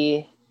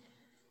be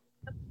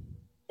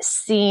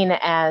seen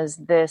as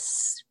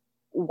this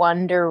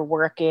wonder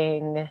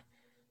working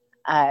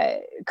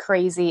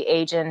crazy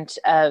agent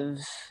of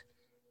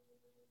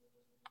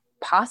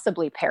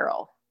possibly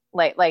peril,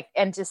 like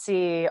and to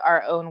see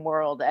our own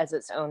world as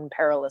its own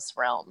perilous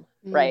realm,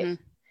 right?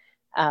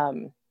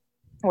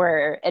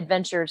 Where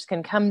adventures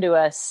can come to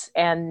us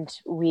and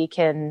we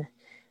can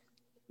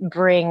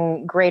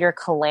bring greater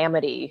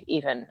calamity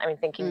even. I mean,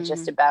 thinking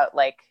just about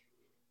like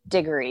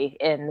Diggory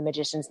in The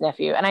Magician's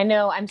Nephew. And I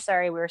know, I'm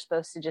sorry, we were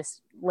supposed to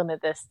just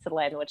limit this to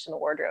Lion, the Witch, and the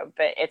Wardrobe,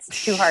 but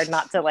it's too hard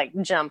not to like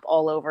jump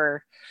all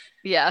over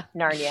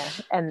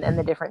Narnia and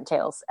the different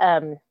tales.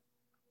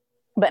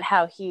 But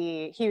how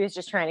he was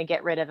just trying to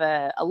get rid of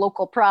a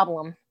local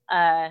problem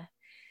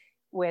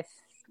with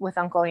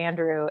Uncle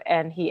Andrew,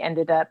 and he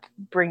ended up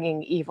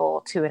bringing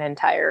evil to an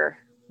entire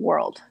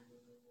world,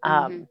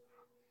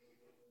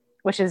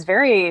 which is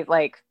very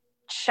like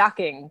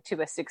shocking to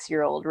a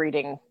 6-year-old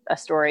reading a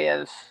story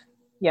of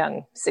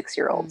young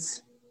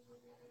 6-year-olds.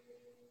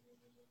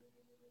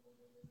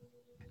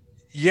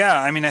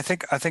 Yeah, I mean, I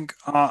think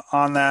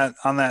on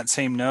that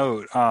same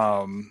note,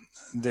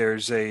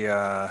 there's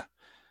a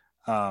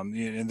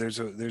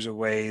there's a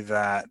way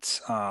that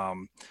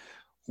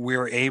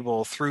we're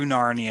able through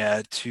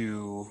Narnia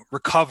to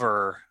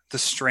recover the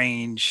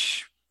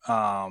strange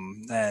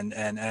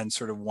and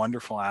sort of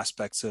wonderful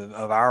aspects of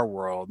our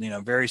world.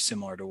 Very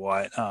similar to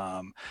what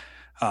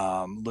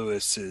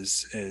Lewis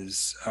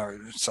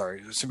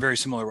it's very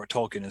similar to what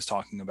Tolkien is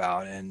talking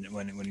about, and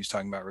when he's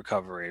talking about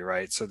recovery,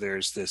 right? So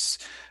there's this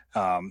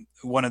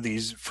one of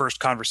these first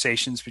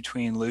conversations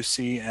between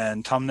Lucy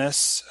and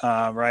Tumnus,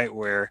 right,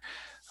 where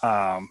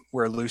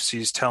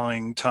Lucy's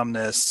telling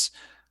Tumnus,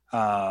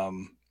 I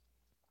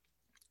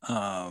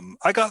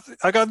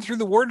got through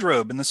the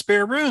wardrobe in the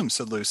spare room,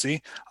 said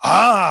Lucy.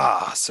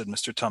 Ah, said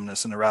Mr.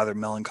 Tumnus in a rather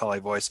melancholy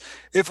voice.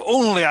 If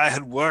only I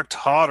had worked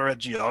harder at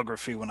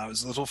geography when I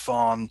was a little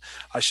fawn,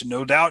 I should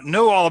no doubt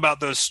know all about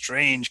those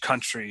strange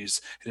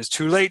countries. It is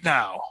too late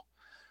now.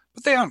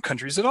 But they aren't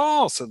countries at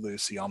all, said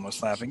Lucy,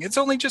 almost laughing. It's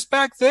only just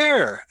back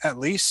there. At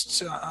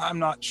least, I'm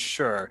not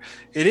sure.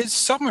 It is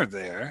summer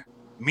there.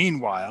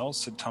 Meanwhile,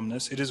 said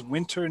Tumnus, it is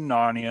winter in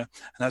Narnia,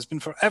 and has been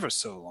for ever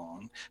so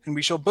long, and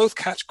we shall both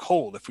catch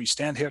cold if we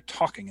stand here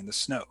talking in the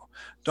snow.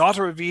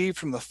 Daughter of Eve,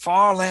 from the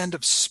far land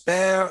of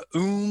Spare,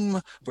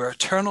 where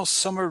eternal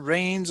summer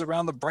reigns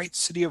around the bright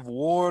city of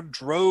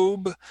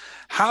Wardrobe,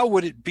 how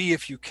would it be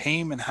if you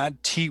came and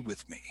had tea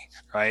with me,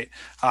 right?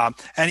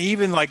 And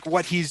even like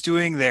what he's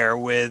doing there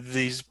with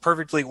these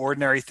perfectly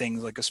ordinary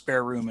things like a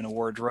spare room and a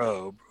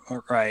wardrobe,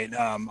 right,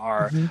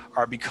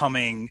 are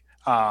becoming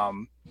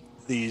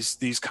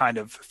these kind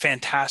of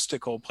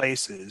fantastical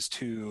places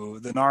to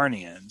the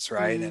Narnians,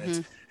 right?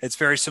 And it's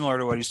very similar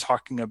to what he's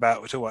talking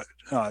about, to what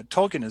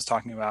Tolkien is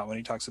talking about when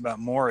he talks about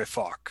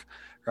Morifok,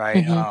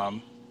 right?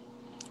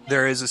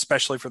 There is,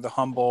 especially for the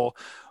humble,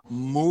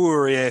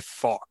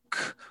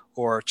 Morifok,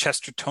 or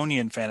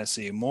Chestertonian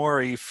fantasy.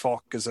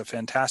 Morifok is a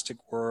fantastic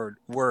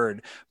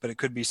word, but it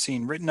could be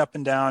seen written up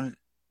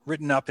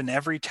in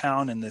every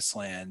town in this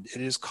land.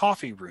 It is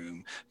coffee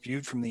room,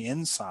 viewed from the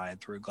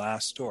inside through a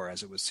glass door,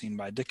 as it was seen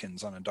by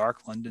Dickens on a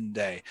dark London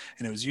day,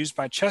 and it was used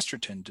by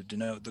Chesterton to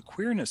denote the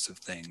queerness of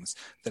things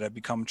that have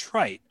become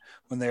trite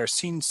when they are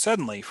seen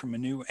suddenly from a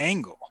new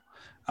angle.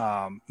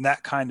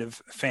 That kind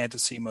of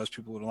fantasy most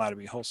people would allow to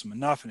be wholesome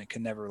enough, and it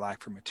can never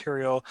lack for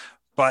material,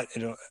 but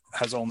it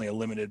has only a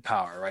limited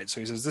power, right? So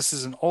he says this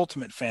is an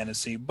ultimate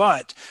fantasy,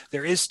 but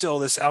there is still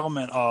this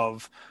element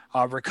of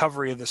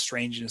recovery of the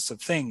strangeness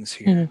of things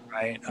here,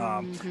 right?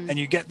 And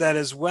you get that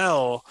as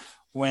well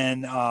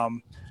when,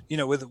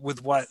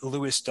 with what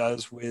Lewis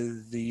does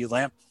with the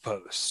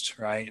lamppost,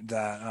 right?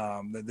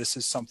 That this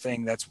is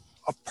something that's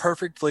a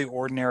perfectly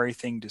ordinary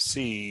thing to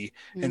see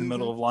in the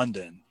middle of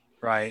London,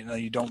 right?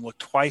 You don't look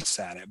twice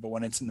at it, but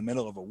when it's in the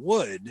middle of a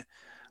wood,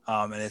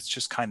 and it's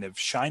just kind of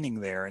shining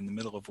there in the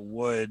middle of a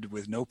wood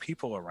with no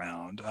people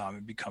around,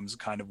 it becomes a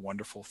kind of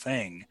wonderful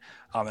thing.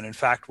 And in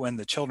fact, when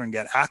the children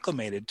get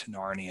acclimated to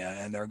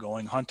Narnia and they're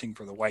going hunting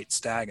for the white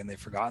stag and they've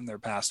forgotten their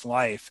past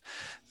life,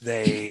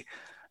 they,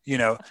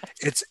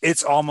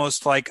 it's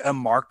almost like a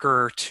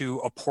marker to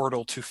a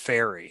portal to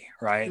fairy,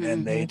 right?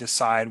 And they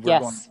decide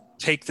we're going to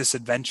take this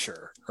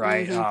adventure,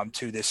 right,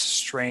 to this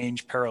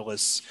strange,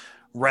 perilous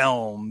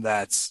realm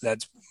that's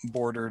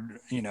bordered,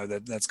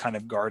 that's kind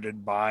of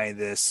guarded by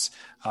this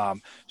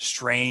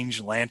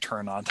strange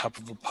lantern on top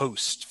of a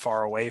post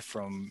far away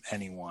from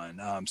anyone.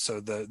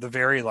 So the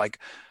very like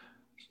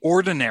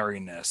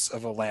ordinariness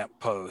of a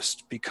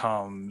lamppost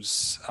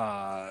becomes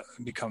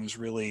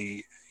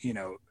really,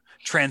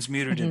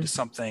 transmuted into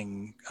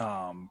something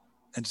a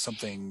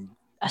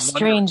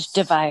strange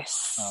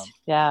device.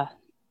 Yeah.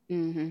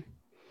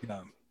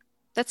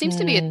 That seems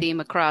to be a theme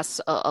across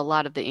a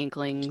lot of the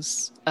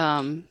Inklings.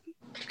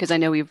 Because I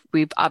know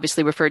we've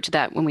obviously referred to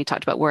that when we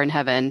talked about War in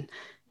Heaven,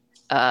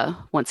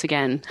 once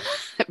again,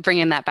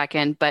 bringing that back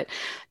in, but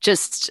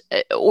just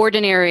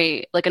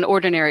ordinary, like an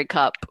ordinary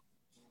cup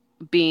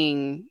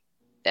being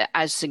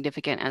as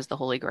significant as the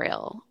Holy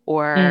Grail,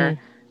 or,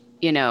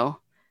 the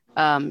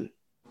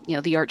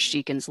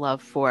Archdeacon's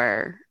love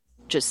for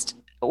just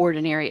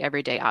ordinary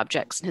everyday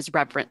objects and his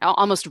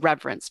almost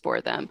reverence for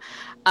them.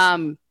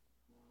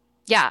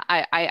 Yeah,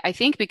 I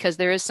think because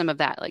there is some of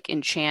that like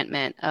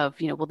enchantment of,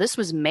 this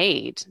was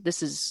made,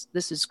 this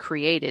is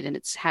created,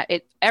 and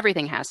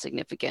everything has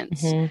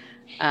significance.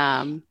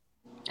 And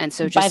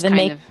so just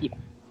by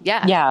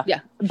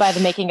the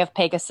making of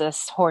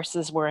Pegasus,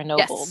 horses were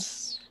ennobled.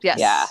 Yes.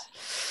 Yeah.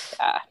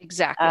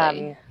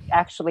 Exactly.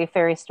 Actually,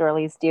 fairy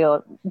stories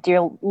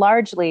deal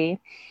largely,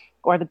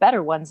 or the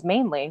better ones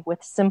mainly,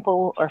 with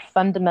simple or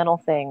fundamental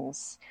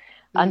things,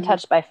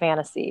 untouched by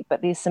fantasy.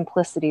 But these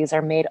simplicities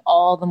are made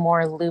all the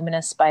more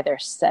luminous by their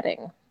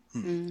setting.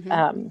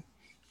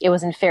 It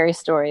was in fairy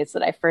stories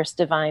that I first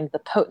divined the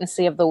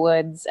potency of the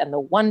woods and the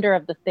wonder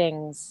of the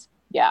things.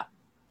 Yeah.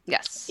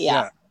 Yes.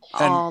 Yeah.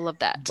 All of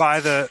that. By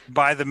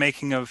the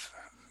making of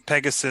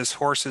Pegasus,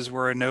 horses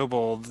were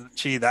ennobled.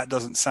 Gee, that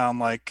doesn't sound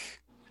like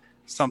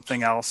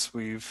something else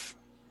we've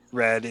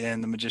read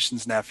in The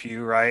Magician's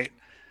Nephew, right?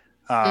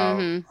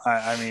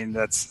 I mean,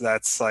 that's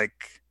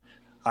like,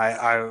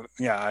 I'd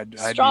be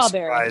Strawberry.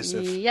 surprised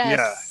if,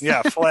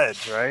 Yes.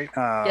 Fledge, right?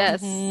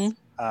 Yes.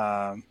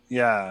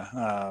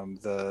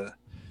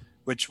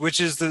 Which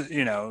is the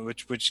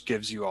which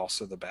gives you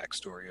also the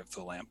backstory of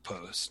the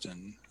lamppost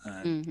and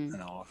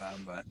all of that,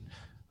 but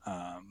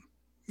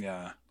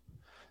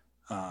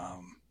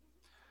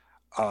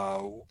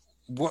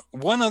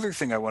one other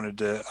thing I wanted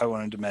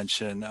to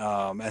mention,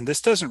 and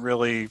this doesn't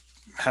really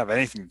have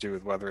anything to do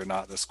with whether or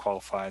not this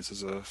qualifies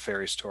as a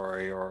fairy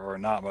story or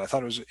not, but I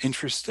thought it was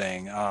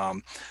interesting.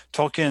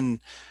 Tolkien,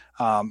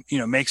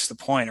 makes the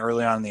point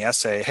early on in the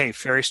essay, hey,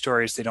 fairy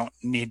stories, they don't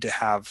need to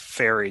have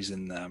fairies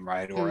in them,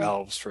 right? Or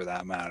elves for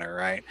that matter,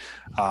 right?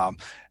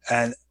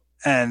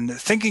 And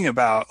thinking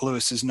about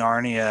Lewis's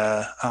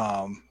Narnia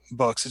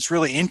books, it's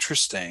really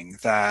interesting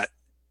that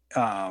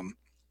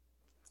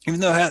even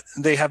though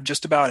they have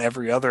just about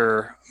every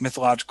other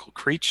mythological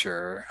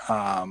creature,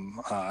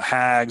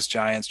 hags,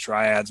 giants,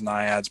 dryads,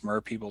 naiads,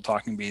 merpeople,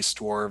 talking beasts,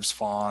 dwarves,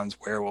 fauns,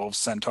 werewolves,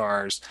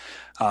 centaurs,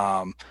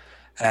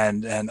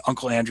 and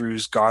Uncle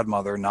Andrew's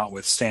godmother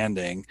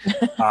notwithstanding.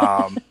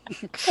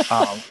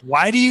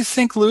 Why do you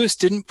think Lewis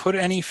didn't put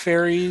any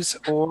fairies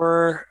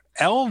or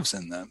elves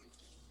in them?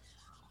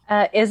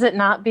 Is it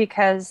not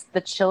because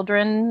the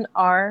children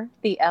are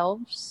the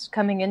elves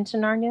coming into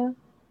Narnia?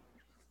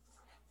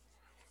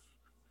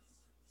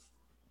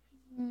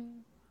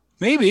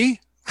 Maybe.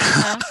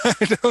 I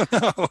don't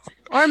know.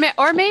 Or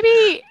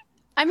maybe,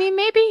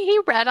 maybe he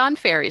read on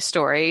fairy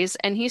stories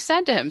and he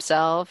said to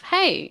himself,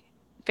 hey,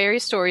 fairy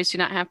stories do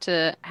not have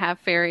to have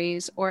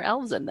fairies or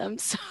elves in them.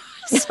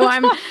 So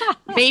I'm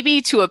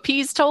maybe to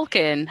appease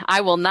Tolkien,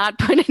 I will not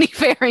put any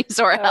fairies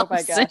or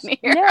elves in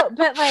here. No,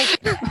 but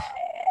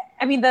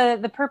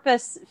the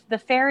purpose, the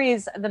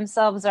fairies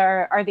themselves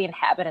are the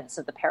inhabitants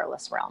of the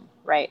perilous realm,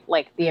 right?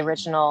 Like the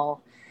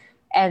original,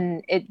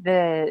 and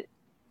the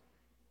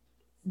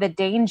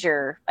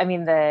danger,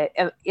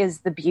 is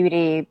the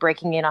beauty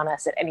breaking in on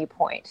us at any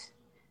point.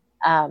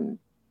 In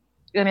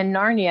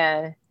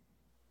Narnia,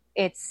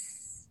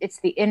 it's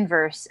the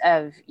inverse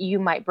of, you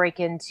might break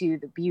into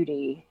the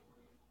beauty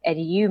and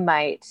you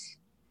might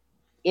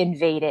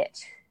invade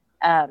it,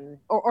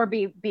 or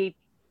be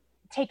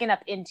taken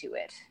up into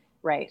it,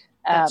 right?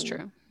 That's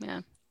true.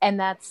 Yeah. And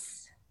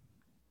that's,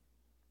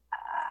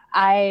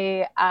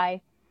 I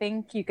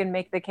think you can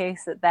make the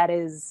case that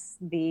is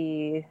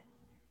the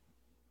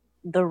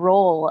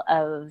role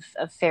of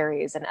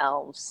fairies and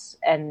elves,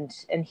 and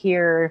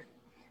here,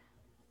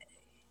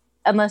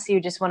 unless you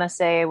just want to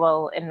say,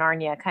 well, in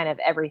Narnia, kind of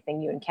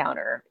everything you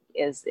encounter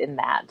is in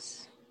that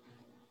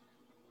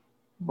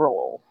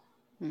role.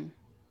 No,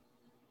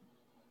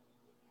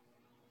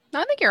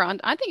 I think you're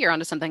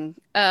onto something.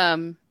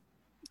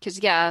 Because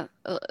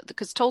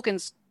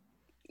Tolkien's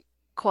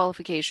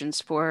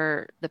qualifications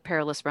for the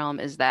perilous realm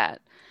is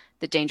that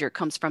the danger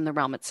comes from the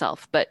realm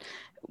itself, but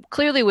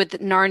clearly with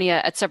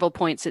Narnia, at several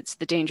points, it's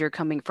the danger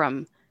coming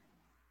from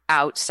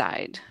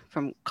outside,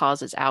 from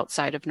causes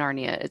outside of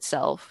Narnia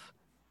itself.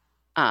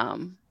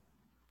 Kind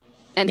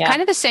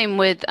of the same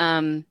with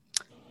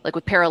like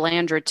with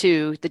Paralandra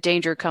too. The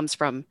danger comes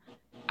from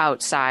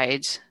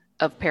outside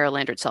of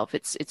Paralandra itself.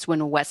 It's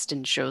when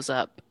Weston shows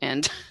up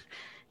and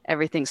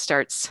everything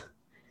starts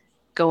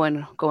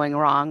going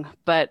wrong.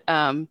 But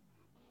kind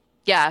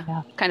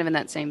of in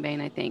that same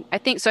vein, I think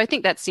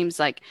that seems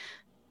like,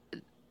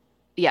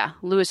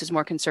 Lewis is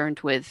more concerned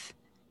with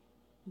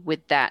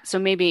that. So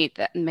maybe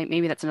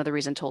that's another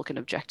reason Tolkien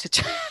objected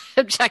to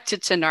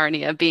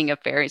Narnia being a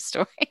fairy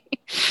story.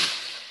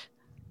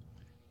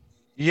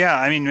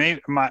 Yeah,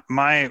 maybe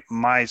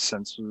my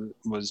sense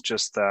was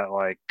just that,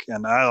 like,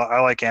 and I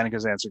like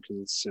Annika's answer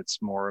because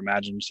it's more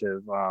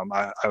imaginative.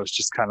 I was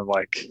just kind of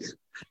like,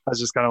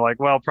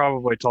 well,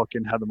 probably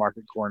Tolkien had the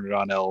market cornered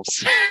on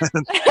elves,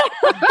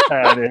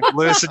 and if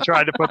Lewis had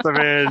tried to put them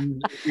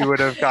in, he would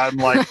have gotten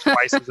like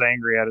twice as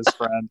angry at his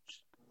friend.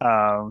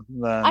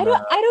 I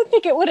don't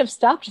think it would have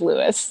stopped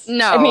Lewis.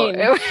 No,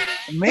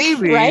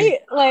 maybe, right?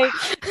 Like,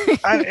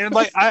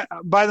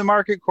 by the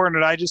market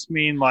cornered, I just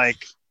mean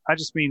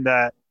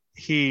that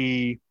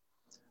he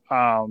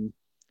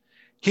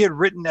had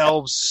written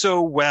elves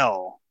so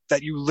well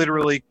that you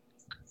literally,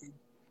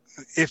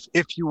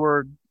 if you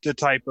were the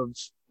type of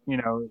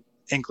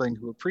inkling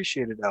who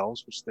appreciated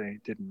elves, which they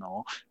didn't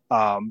all,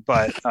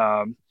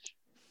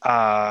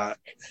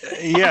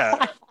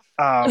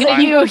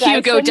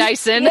 Hugo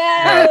Dyson.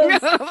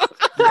 Yes.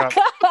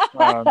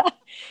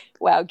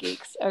 Wow,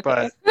 geeks. Okay.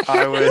 But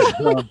I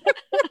would.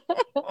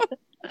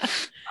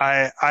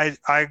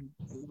 I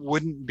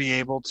wouldn't be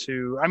able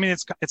to. I mean,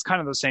 it's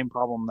kind of the same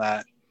problem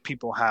that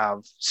people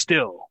have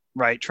still,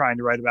 right? Trying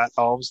to write about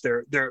elves.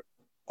 They're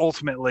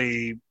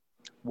ultimately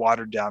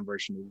watered down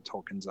version of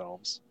Tolkien's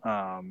elves.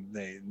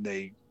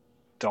 They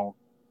don't.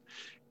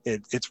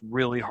 It's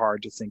really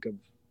hard to think of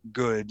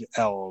good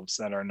elves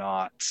that are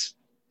not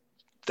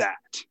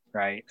that,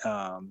 right?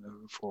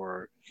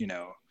 For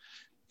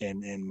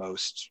in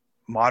most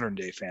modern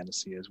day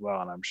fantasy as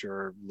well, and I'm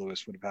sure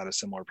Lewis would have had a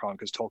similar problem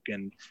because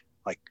Tolkien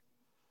like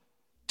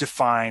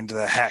defined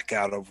the heck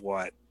out of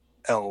what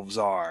elves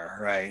are,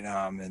 right?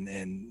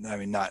 And I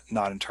mean not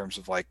in terms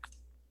of like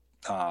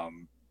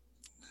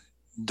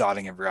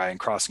dotting every I and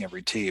crossing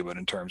every T, but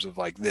in terms of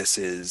like this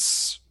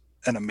is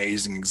an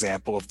amazing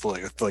example of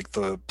like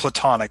the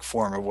platonic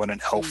form of what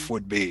an elf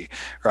would be,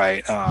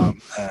 right?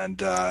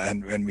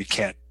 And we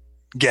can't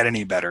get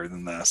any better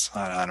than this.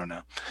 I don't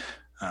know,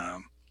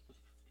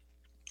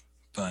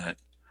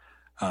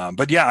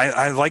 but yeah,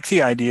 I like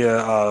the idea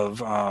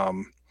of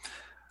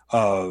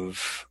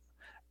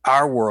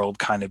our world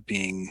kind of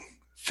being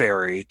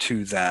fairy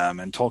to them,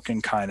 and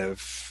Tolkien kind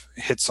of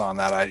hits on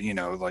that.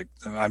 Like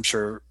I'm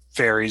sure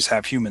fairies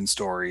have human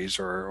stories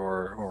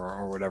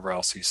or whatever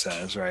else he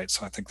says, right?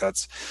 So I think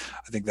that's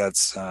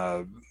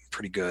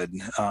pretty good.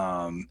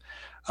 And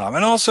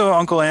also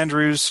Uncle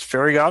Andrew's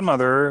fairy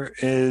godmother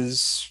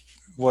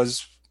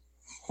was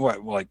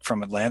what, like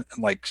from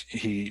like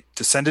he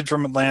descended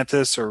from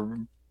Atlantis or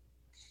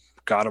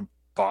got a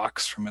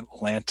box from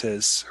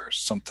Atlantis or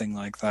something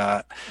like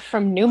that.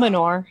 From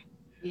Numenor.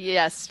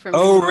 Yes. From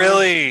Numenor.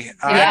 Really?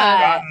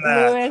 Yeah.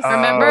 Lewis,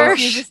 remember?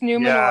 He uses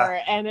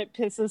Numenor, and it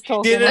pisses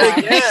Tolkien He did it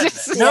again.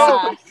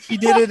 No, he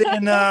did it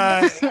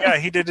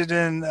in. He did it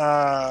in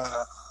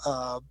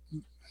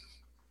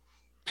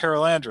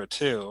Paralandra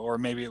too, or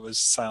maybe it was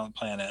Silent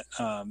Planet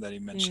that he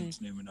mentions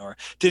Numenor.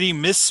 Did he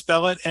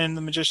misspell it in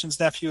The Magician's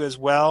Nephew as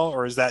well,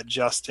 or is that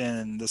just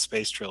in the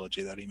Space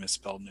Trilogy that he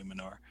misspelled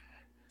Numenor?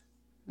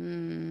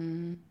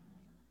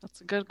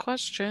 That's a good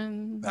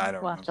question. I don't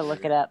know. We'll have to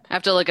look it up. I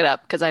have to look it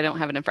up because I don't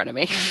have it in front of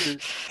me.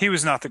 He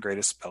was not the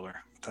greatest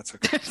speller. That's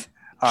okay.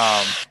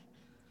 All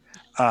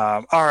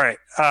right.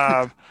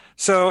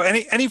 So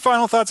any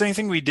final thoughts?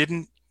 Anything we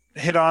didn't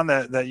hit on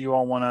that you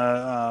all want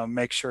to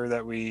make sure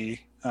that we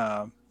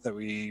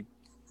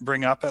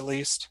bring up at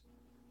least?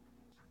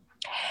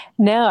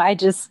 No, I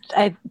do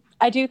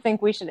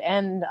think we should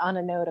end on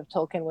a note of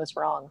Tolkien was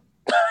wrong.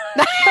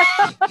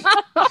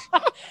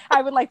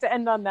 I would like to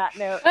end on that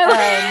note.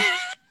 And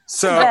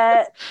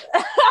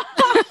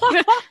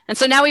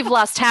so now we've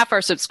lost half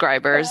our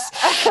subscribers.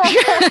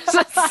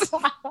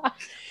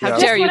 How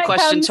dare you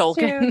question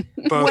Tolkien?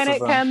 When it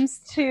comes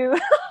to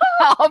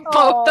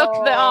both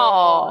of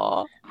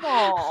them.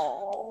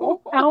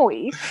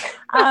 Owie.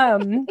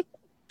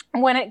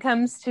 When it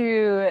comes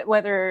to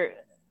whether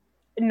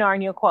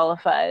Narnia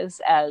qualifies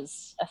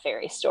as a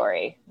fairy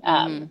story,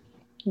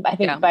 I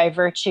think by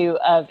virtue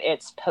of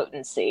its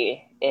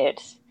potency,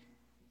 it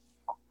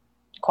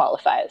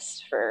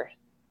qualifies for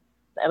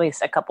at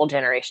least a couple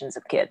generations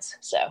of kids.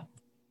 So,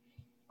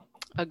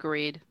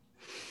 agreed.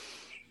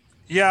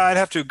 Yeah, I'd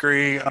have to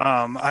agree.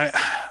 And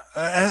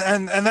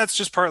that's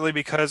just partly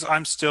because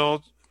I'm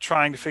still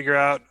trying to figure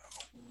out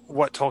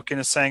what Tolkien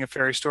is saying a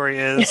fairy story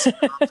is.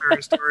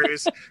 Fairy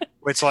stories,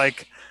 which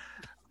like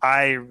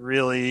I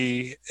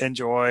really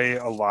enjoy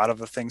a lot of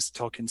the things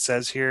Tolkien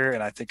says here,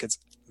 and I think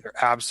they're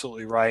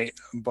absolutely right.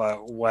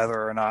 But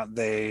whether or not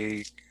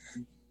they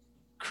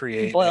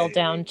boil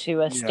down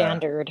to a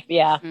standard,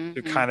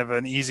 to kind of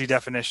an easy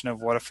definition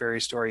of what a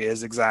fairy story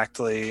is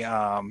exactly,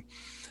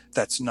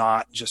 that's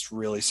not just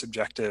really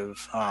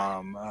subjective.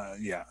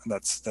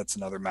 That's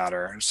another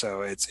matter.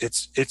 So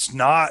it's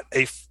not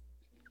a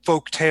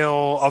folk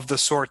tale of the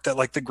sort that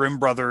like the Grimm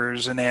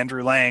brothers and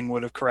Andrew Lang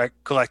would have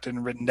collected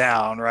and written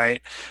down,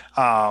 right?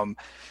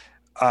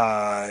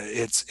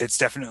 It's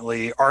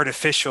definitely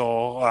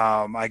artificial.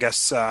 I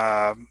guess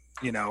a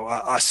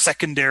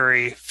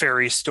secondary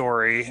fairy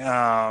story.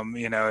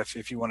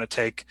 If you want to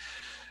take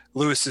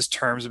Lewis's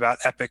terms about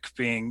epic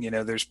being,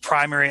 there's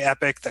primary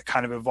epic that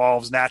kind of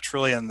evolves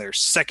naturally, and there's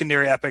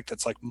secondary epic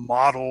that's like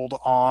modeled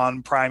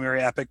on primary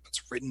epic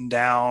that's written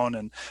down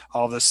and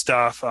all this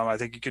stuff. I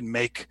think you can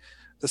make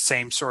the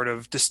same sort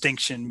of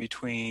distinction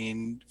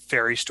between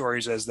fairy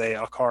stories as they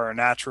occur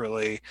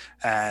naturally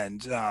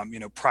and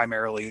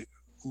primarily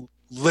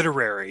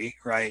literary,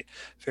 right,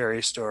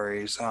 fairy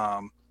stories.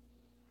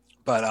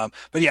 But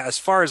yeah, as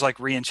far as like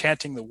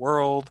re-enchanting the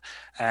world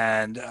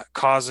and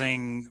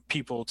causing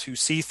people to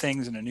see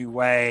things in a new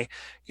way,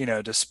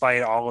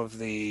 despite all of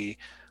the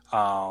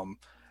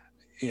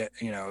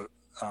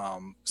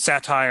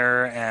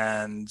satire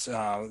and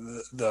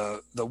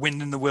the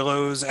wind in the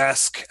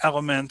willows-esque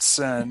elements,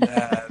 and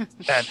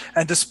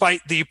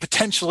despite the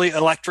potentially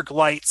electric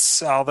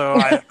lights, although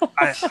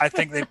I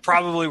think they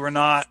probably were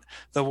not.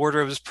 The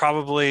wardrobes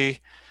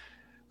probably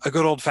a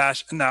good old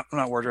fashioned, not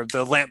wardrobe.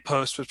 The lamp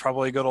post was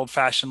probably a good old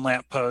fashioned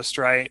lamp post,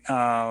 right?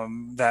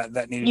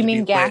 That needed You to be mean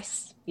lit.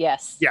 gas?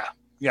 Yes. Yeah,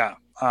 yeah,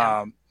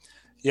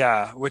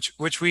 yeah.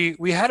 Which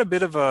we had a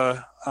bit of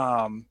a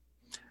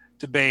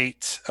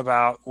debate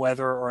about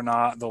whether or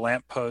not the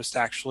lamp post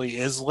actually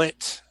is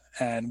lit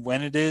and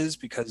when it is,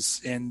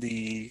 because in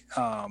the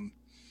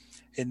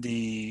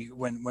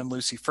when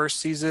Lucy first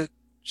sees it,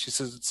 she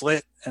says it's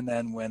lit, and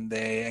then when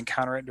they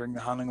encounter it during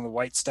the hunting of the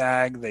white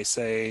stag, they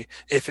say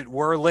if it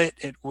were lit,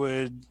 it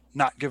would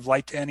not give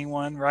light to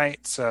anyone,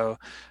 right? So,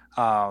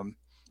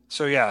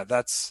 yeah,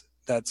 that's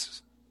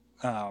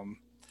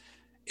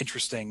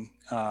interesting,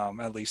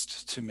 at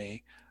least to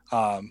me.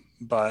 But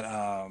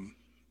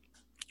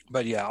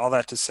yeah, all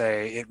that to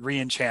say, it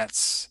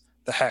re-enchants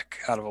the heck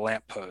out of a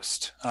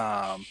lamppost,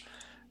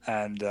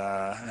 and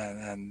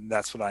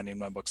that's what I need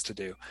my books to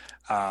do.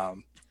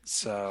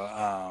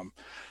 So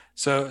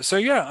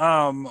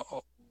yeah.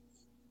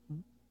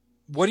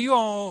 What do you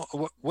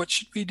all? What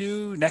should we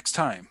do next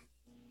time?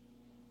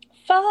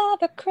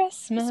 Father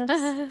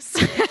Christmas,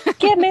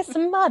 give me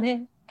some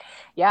money.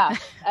 Yeah,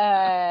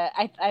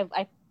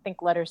 I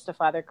think letters to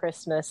Father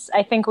Christmas.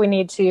 I think we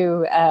need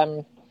to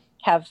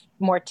have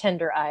more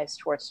tender eyes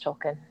towards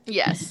Tolkien.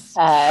 Yes.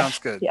 Sounds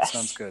good. Yes.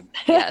 Sounds good.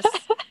 Yes.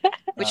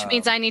 Which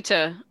means I need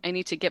to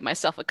get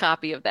myself a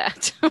copy of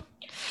that.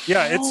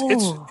 Yeah,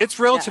 it's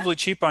relatively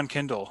cheap on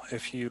Kindle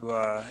if you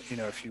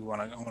if you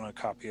want a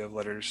copy of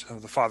letters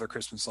of the Father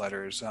Christmas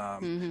letters.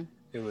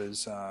 It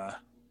was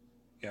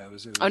it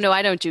was. Oh no,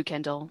 I don't do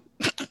Kindle.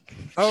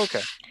 Oh,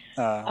 okay.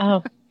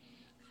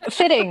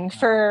 Fitting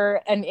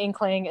for an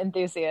Inkling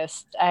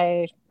enthusiast.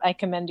 I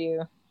commend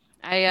you.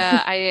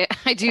 I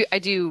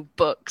do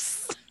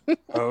books.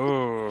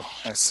 Oh,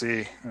 I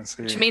see.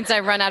 Which means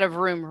I run out of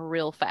room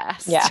real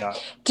fast. Yeah.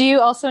 Do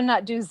you also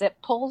not do zip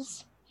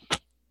pulls?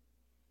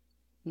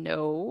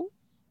 No.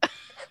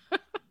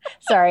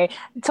 Sorry.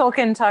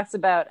 Tolkien talks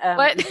about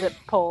zip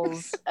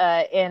pulls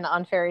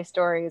on Fairy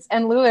Stories.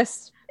 And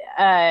Lewis,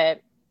 I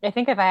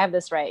think if I have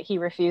this right, he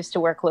refused to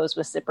wear clothes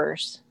with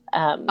zippers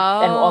and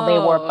only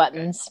wore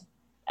buttons.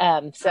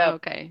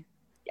 Okay.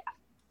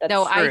 Yeah.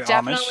 No, I very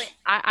definitely Amish.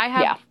 I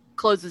have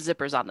clothes with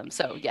zippers on them,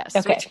 so yes.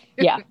 Okay.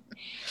 Yeah.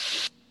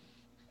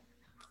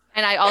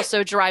 And I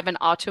also drive an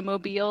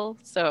automobile,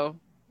 so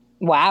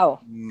Wow.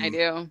 I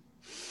do.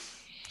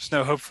 There's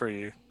no hope for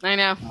you. I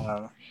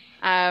know.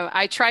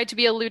 I tried to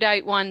be a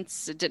Luddite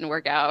once. It didn't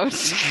work out.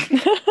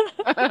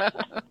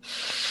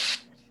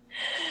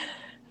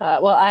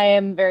 Well, I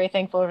am very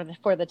thankful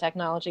for the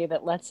technology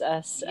that lets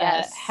us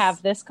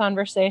have this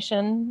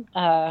conversation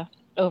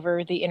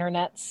over the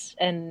internets,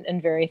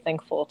 and very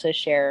thankful to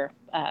share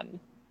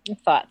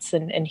thoughts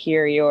and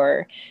hear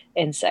your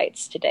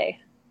insights today.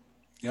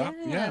 Yeah,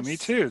 yeah, me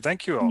too.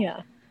 Thank you all.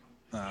 Yeah.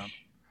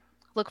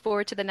 Look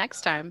forward to the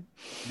next time.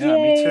 Yeah,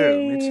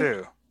 me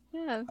too.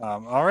 Yeah.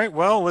 All right,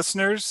 well,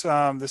 listeners,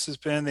 this has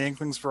been the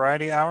Inklings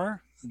Variety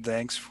Hour.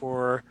 Thanks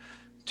for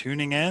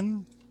tuning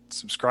in,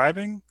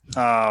 subscribing.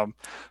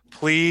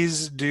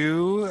 Please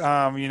do,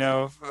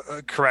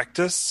 correct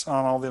us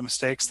on all the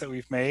mistakes that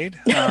we've made.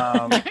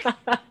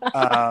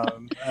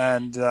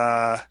 And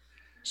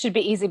should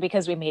be easy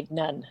because we made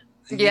none.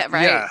 Yeah,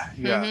 right.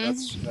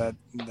 Yeah,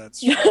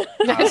 that's true.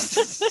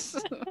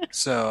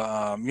 So,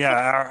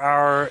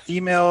 our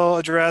email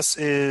address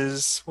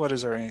is, what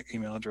is our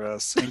email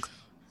address? I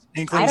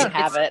don't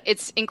have it.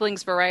 It's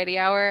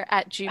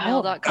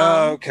inklingsvarietyhour@gmail.com.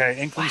 Oh, okay.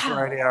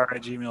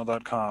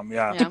 inklingsvarietyhour@gmail.com.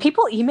 Yeah. Do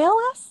people email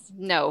us?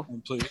 No.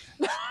 Please.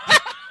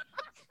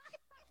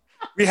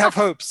 We have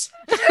hopes.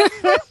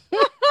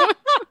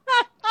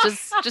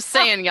 Just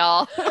saying,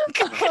 y'all.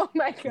 Oh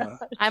my god.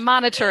 I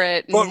monitor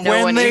it. But no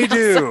when one they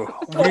emails.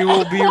 do, we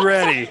will be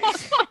ready.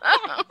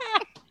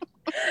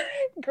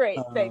 Great,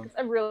 thanks.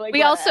 I'm really. We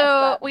glad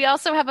also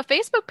have a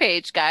Facebook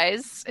page,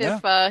 guys.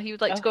 If you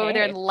would like to go over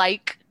there and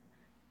like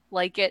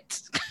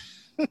it.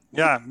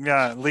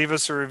 Yeah. Leave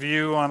us a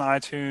review on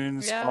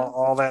iTunes. Yeah.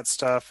 All that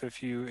stuff.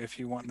 If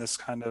you want this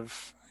kind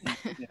of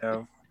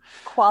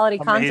quality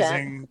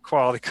amazing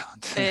quality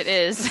content. It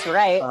is. That's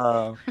right.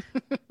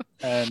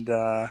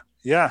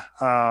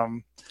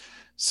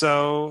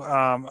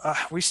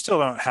 We still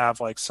don't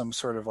have like some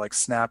sort of like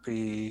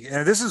snappy,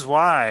 and this is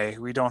why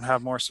we don't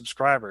have more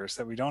subscribers,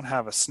 that we don't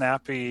have a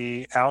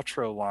snappy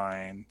outro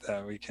line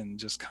that we can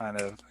just kind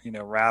of,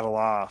 rattle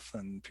off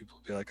and people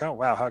will be like, oh,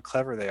 wow, how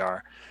clever they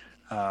are.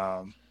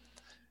 Until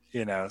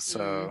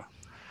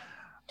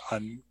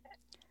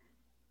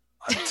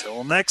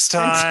next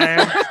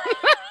time.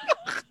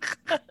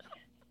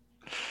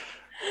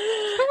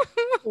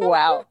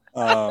 Wow.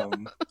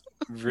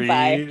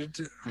 Read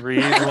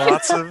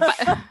lots of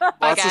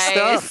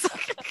stuff.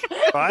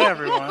 Bye,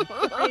 everyone.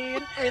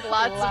 Read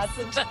lots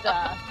of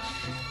stuff.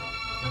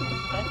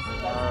 That's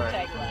All the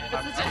right. tagline.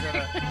 I'm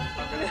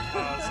gonna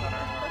pause on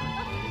our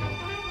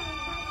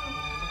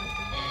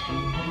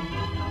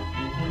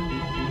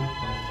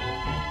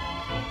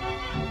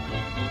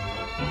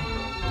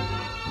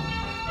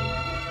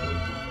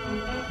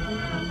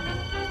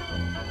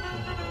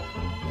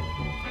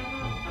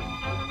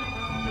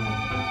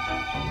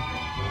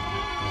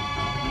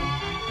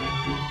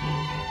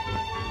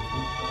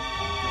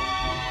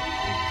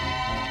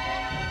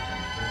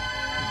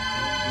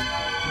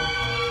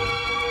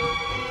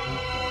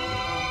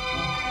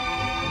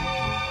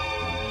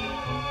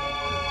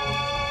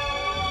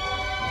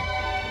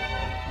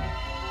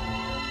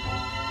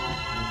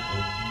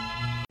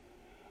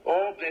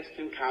first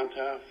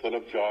encounter full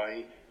of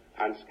joy,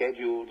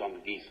 unscheduled on the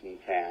Gießen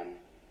fan,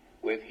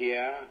 with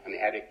here an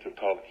addict of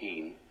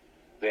Tolkien,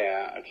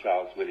 there a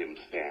Charles Williams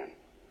fan.